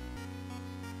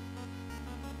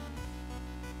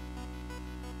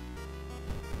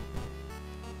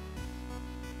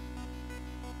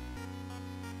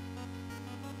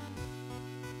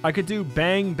 I could do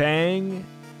bang, bang.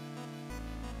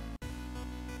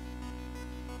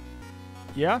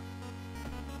 Yeah.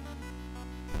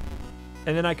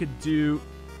 And then I could do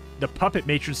the puppet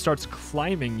matron starts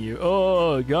climbing you.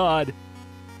 Oh, God.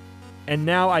 And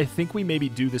now I think we maybe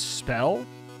do the spell.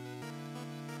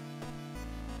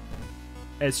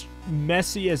 As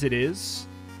messy as it is.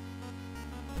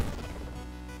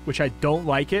 Which I don't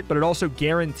like it, but it also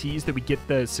guarantees that we get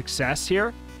the success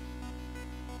here.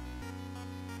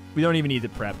 We don't even need the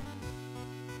prep.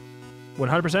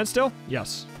 100% still?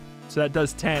 Yes. So that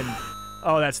does 10.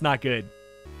 Oh, that's not good.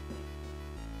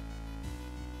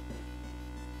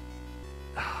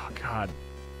 Oh, God.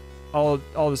 All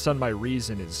of a sudden, my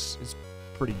reason is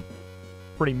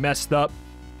pretty messed up.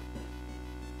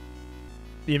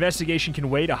 The investigation can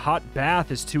wait. A hot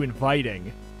bath is too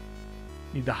inviting.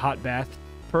 Need the hot bath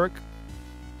perk.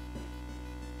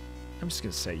 I'm just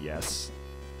going to say yes.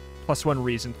 +1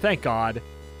 reason. Thank God.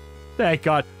 Thank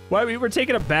God. Why we were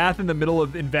taking a bath in the middle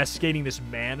of investigating this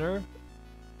manor?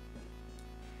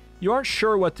 You aren't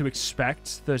sure what to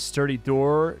expect. The sturdy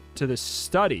door to the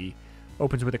study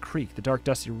opens with a creak. The dark,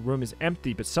 dusty room is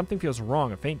empty, but something feels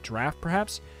wrong. A faint draft,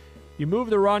 perhaps? You move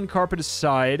the rotten carpet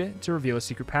aside to reveal a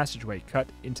secret passageway cut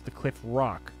into the cliff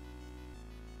rock.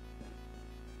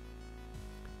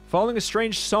 Following a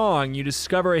strange song, you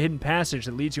discover a hidden passage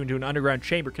that leads you into an underground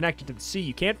chamber connected to the sea.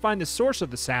 You can't find the source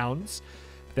of the sounds.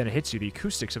 Then it hits you. The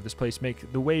acoustics of this place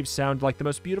make the waves sound like the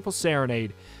most beautiful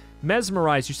serenade.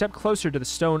 Mesmerized, you step closer to the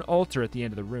stone altar at the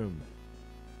end of the room.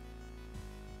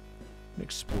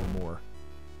 Explore more.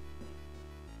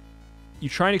 You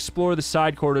try and explore the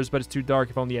side corridors, but it's too dark.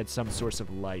 If only you had some source of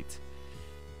light.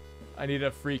 I need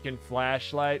a freaking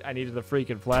flashlight. I needed a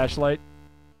freaking flashlight.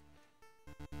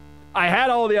 I had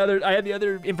the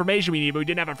other information we needed, but we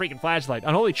didn't have a freaking flashlight.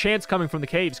 Unholy chants coming from the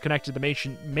caves connected to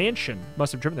the mansion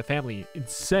must have driven the family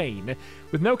insane.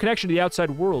 With no connection to the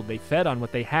outside world, they fed on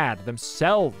what they had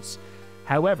themselves.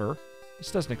 However,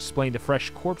 this doesn't explain the fresh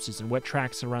corpses and wet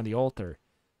tracks around the altar.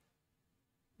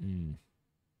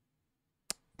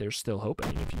 There's still hope, I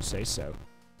mean, if you say so.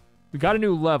 We got a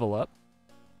new level up.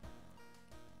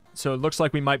 So it looks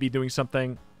like we might be doing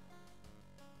something.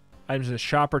 Items in the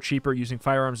shop are cheaper. Using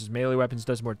firearms as melee weapons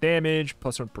does more damage.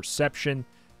 +1 perception.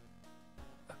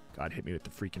 God, hit me with the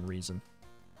freaking reason.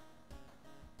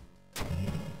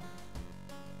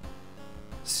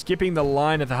 Skipping the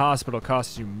line at the hospital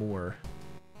costs you more.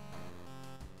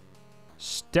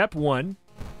 Step 1.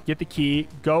 Get the key.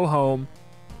 Go home.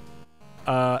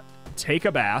 Take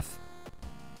a bath.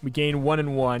 We gain 1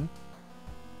 and 1.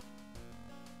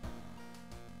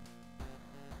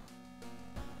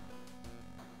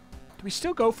 Do we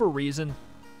still go for reason?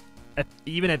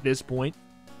 Even at this point?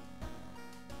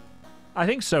 I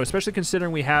think so, especially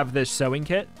considering we have this sewing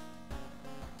kit.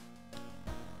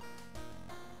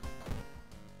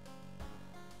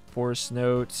 Forest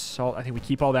notes. I think we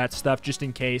keep all that stuff just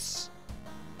in case.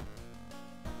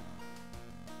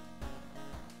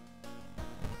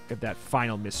 Get that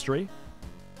final mystery.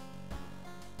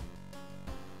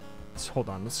 Hold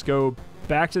on. Let's go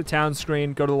back to the town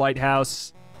screen. Go to the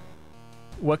lighthouse.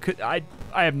 What could... I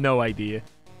have no idea.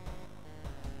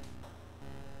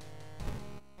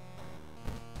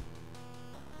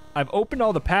 I've opened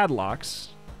all the padlocks.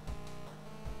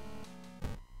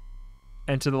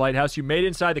 Enter the lighthouse. You made it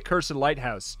inside the cursed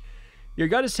lighthouse. Your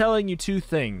gut is telling you 2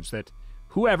 things. That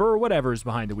whoever or whatever is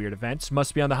behind the weird events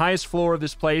must be on the highest floor of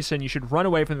this place, and you should run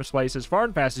away from this place as far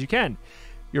and fast as you can.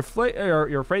 You're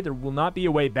afraid there will not be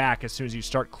a way back as soon as you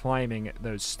start climbing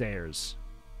those stairs.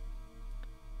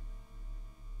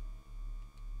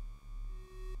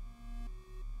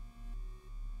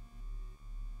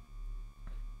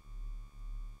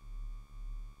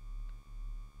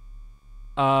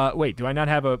 Wait, do I not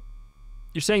have a...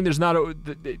 You're saying there's not a...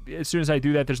 As soon as I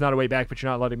do that, there's not a way back, but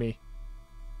you're not letting me...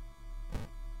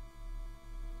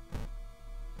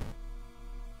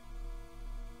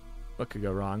 What could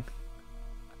go wrong?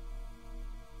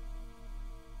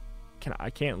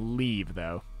 I can't leave,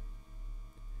 though.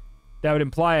 That would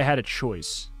imply I had a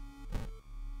choice.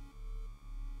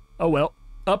 Oh, well.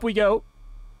 Up we go.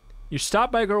 You're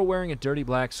stopped by a girl wearing a dirty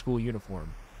black school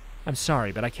uniform. I'm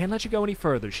sorry, but I can't let you go any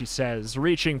further, she says,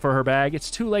 reaching for her bag.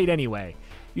 It's too late anyway.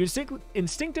 You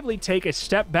instinctively take a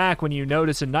step back when you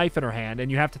notice a knife in her hand, and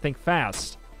you have to think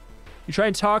fast. You try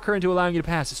and talk her into allowing you to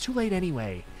pass. It's too late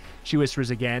anyway, she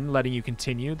whispers again, letting you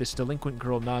continue. This delinquent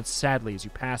girl nods sadly as you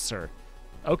pass her.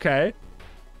 Okay.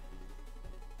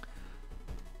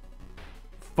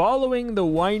 Following the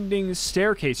winding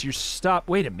staircase, you stop.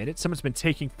 Wait a minute, someone's been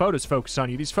taking photos. Focus on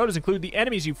you. These photos include the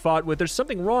enemies you fought with. There's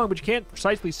something wrong, but you can't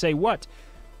precisely say what.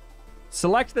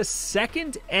 Select the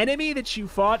second enemy that you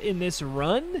fought in this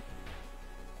run?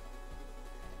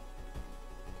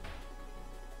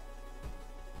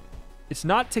 It's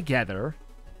not together.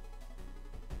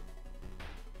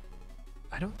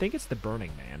 I don't think it's the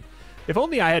Burning Man. If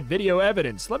only I had video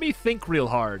evidence. Let me think real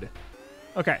hard.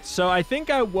 Okay, so I think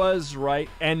I was right,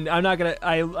 and I'm not gonna...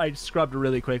 I scrubbed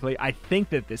really quickly. I think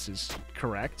that this is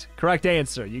correct. Correct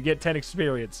answer. You get 10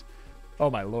 experience. Oh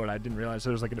my lord, I didn't realize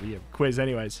there was like gonna be a quiz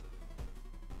anyways.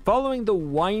 Following the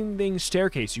winding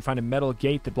staircase, you find a metal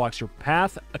gate that blocks your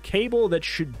path. A cable that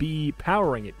should be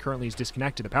powering it currently is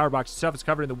disconnected. The power box itself is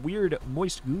covered in the weird,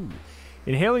 moist goo.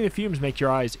 Inhaling the fumes make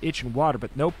your eyes itch and water,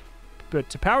 but nope. But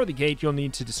to power the gate, you'll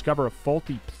need to discover a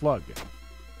faulty plug.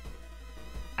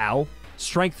 Ow.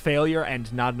 Strength failure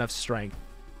and not enough strength.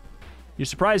 You're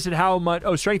surprised at how much...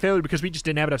 Oh, strength failure because we just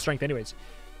didn't have enough strength anyways.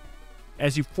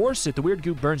 As you force it, the weird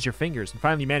goo burns your fingers, and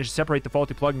finally you manage to separate the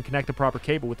faulty plug and connect the proper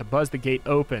cable. With a buzz, the gate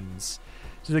opens.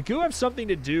 Does the goo have something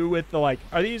to do with the, like...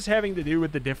 Are these having to do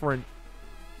with the different...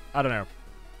 I don't know.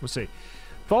 We'll see.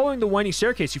 Following the winding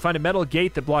staircase, you find a metal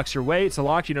gate that blocks your way. It's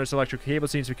locked. You notice electric cable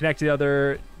seems to connect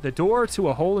the door to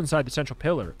a hole inside the central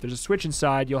pillar. If there's a switch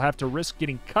inside, you'll have to risk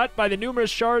getting cut by the numerous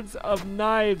shards of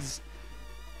knives.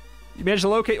 You managed to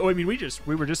locate... Oh, I mean, we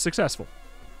were just successful.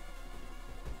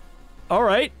 All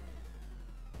right.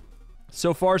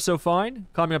 So far, so fine.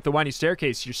 Climbing up the winding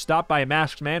staircase, you're stopped by a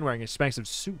masked man wearing an expensive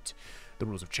suit. The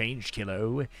rules have changed,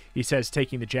 kiddo, he says,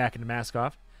 taking the jacket and mask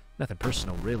off. Nothing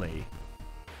personal, really.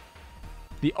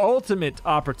 The ultimate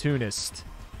opportunist.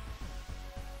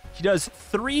 He does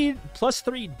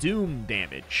 +3 doom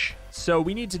damage. So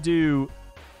we need to do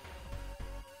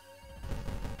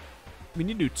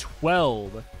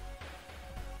 12.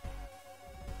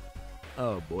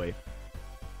 Oh boy.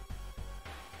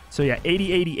 So yeah,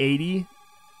 80, 80, 80.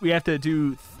 We have to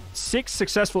do 6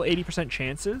 successful 80%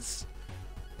 chances.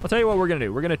 I'll tell you what we're gonna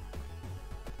do. We're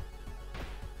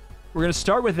gonna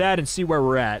start with that and see where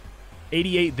we're at.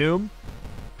 88 doom.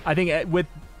 I think with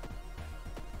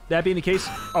that being the case,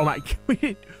 oh my,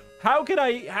 how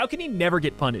can he never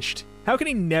get punished? How can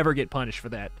he never get punished for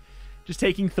that? Just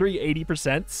taking 3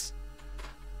 80%.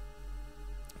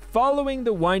 Following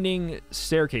the winding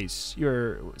staircase,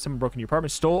 someone broke into your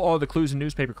apartment, stole all the clues and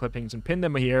newspaper clippings and pinned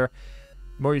them here.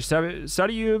 The more you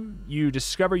study you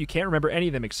discover you can't remember any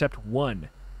of them except one.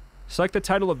 Select the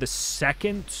title of the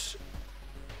second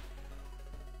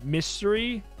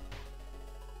mystery.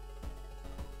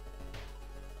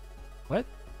 What?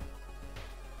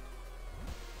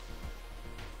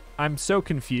 I'm so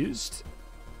confused.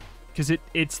 Because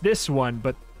it's this one,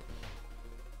 but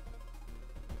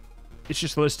it's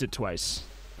just listed twice.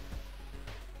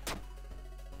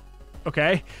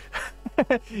 Okay.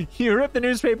 You rip the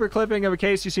newspaper clipping of a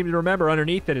case you seem to remember.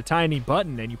 Underneath it, a tiny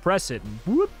button, and you press it, and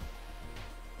whoop.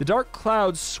 The dark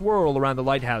clouds swirl around the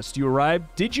lighthouse.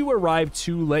 Did you arrive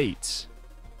too late?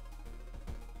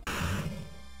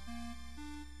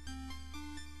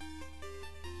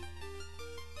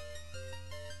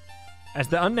 As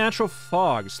the unnatural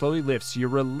fog slowly lifts, you're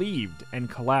relieved and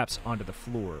collapse onto the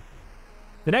floor.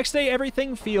 The next day,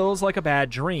 everything feels like a bad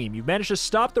dream. You've managed to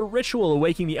stop the ritual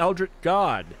awaking the Eldritch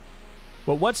God.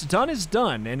 But what's done is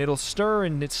done, and it'll stir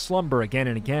in its slumber again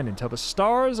and again until the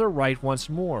stars are right once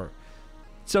more.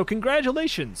 So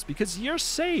congratulations, because you're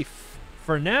safe.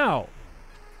 For now.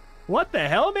 What the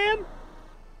hell, man?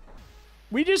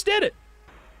 We just did it.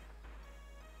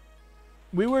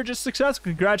 We were just successful.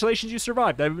 Congratulations, you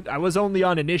survived. I was only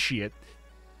on Initiate.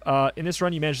 In this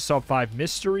run, you managed to solve 5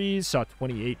 mysteries, saw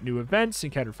 28 new events,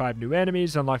 encountered 5 new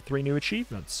enemies, unlocked 3 new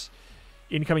achievements.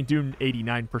 Incoming Doom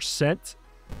 89%.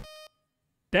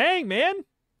 Dang, man.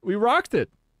 We rocked it.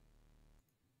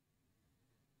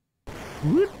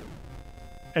 Whoop.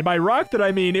 And by rocked,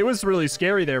 I mean, it was really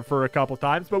scary there for a couple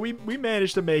times, but we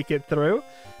managed to make it through.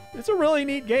 It's a really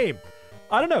neat game.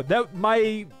 I don't know. That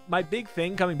my big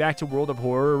thing coming back to World of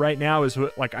Horror right now is,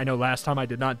 like, I know last time I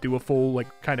did not do a full,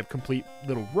 like, kind of complete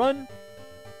little run.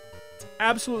 It's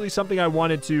absolutely something I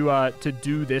wanted to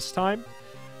do this time.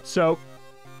 So,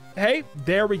 hey,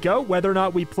 there we go. Whether or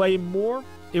not we play more,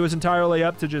 it was entirely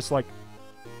up to just, like,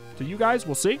 to you guys.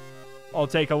 We'll see. I'll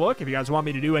take a look. If you guys want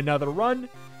me to do another run,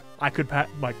 I could,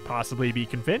 possibly be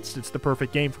convinced. It's the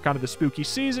perfect game for kind of the spooky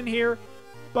season here.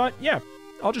 But, yeah.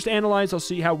 I'll just analyze. I'll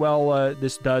see how well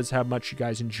this does, how much you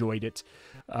guys enjoyed it.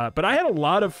 But I had a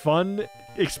lot of fun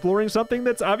exploring something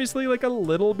that's obviously like a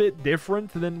little bit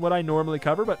different than what I normally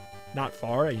cover, but not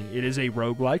far. I mean, it is a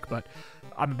roguelike, but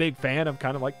I'm a big fan of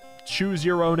kind of like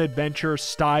choose-your-own-adventure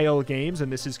style games,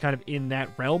 and this is kind of in that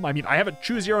realm. I mean, I have a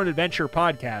choose-your-own-adventure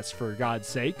podcast, for God's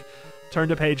sake. Turn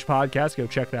to Page podcast. Go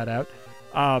check that out.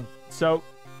 So,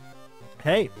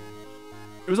 hey,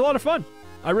 it was a lot of fun.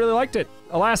 I really liked it.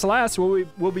 Alas, will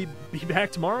we be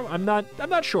back tomorrow? I'm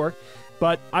not sure,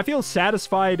 but I feel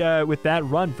satisfied with that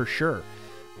run for sure.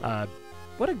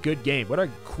 What a good game. What a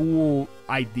cool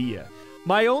idea.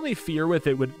 My only fear with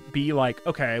it would be like,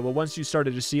 okay, well, once you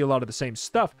started to see a lot of the same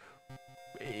stuff,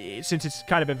 since it's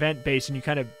kind of event-based and you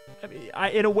kind of, I mean,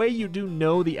 in a way, you do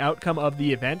know the outcome of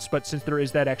the events, but since there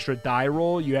is that extra die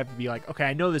roll, you have to be like, okay,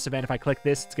 I know this event. If I click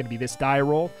this, it's going to be this die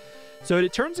roll. So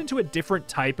it turns into a different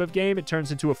type of game. It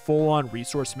turns into a full-on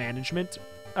resource management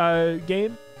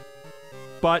game.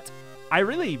 But I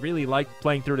really, really like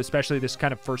playing through it, especially this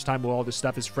kind of first time where all this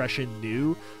stuff is fresh and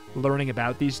new, learning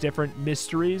about these different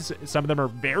mysteries. Some of them are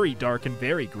very dark and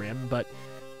very grim, but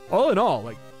all in all,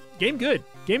 like, game good.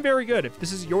 Game very good. If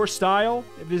this is your style,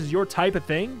 if this is your type of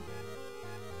thing,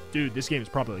 dude, this game is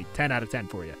probably 10 out of 10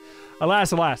 for you.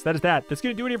 Alas, that is that. That's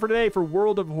going to do it here for today for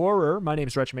World of Horror. My name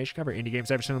is Retramation. Cover indie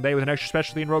games every single day with an extra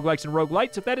specialty in roguelikes and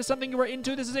roguelites. If that is something you are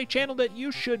into, this is a channel that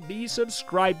you should be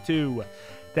subscribed to.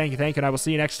 Thank you, and I will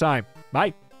see you next time.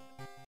 Bye.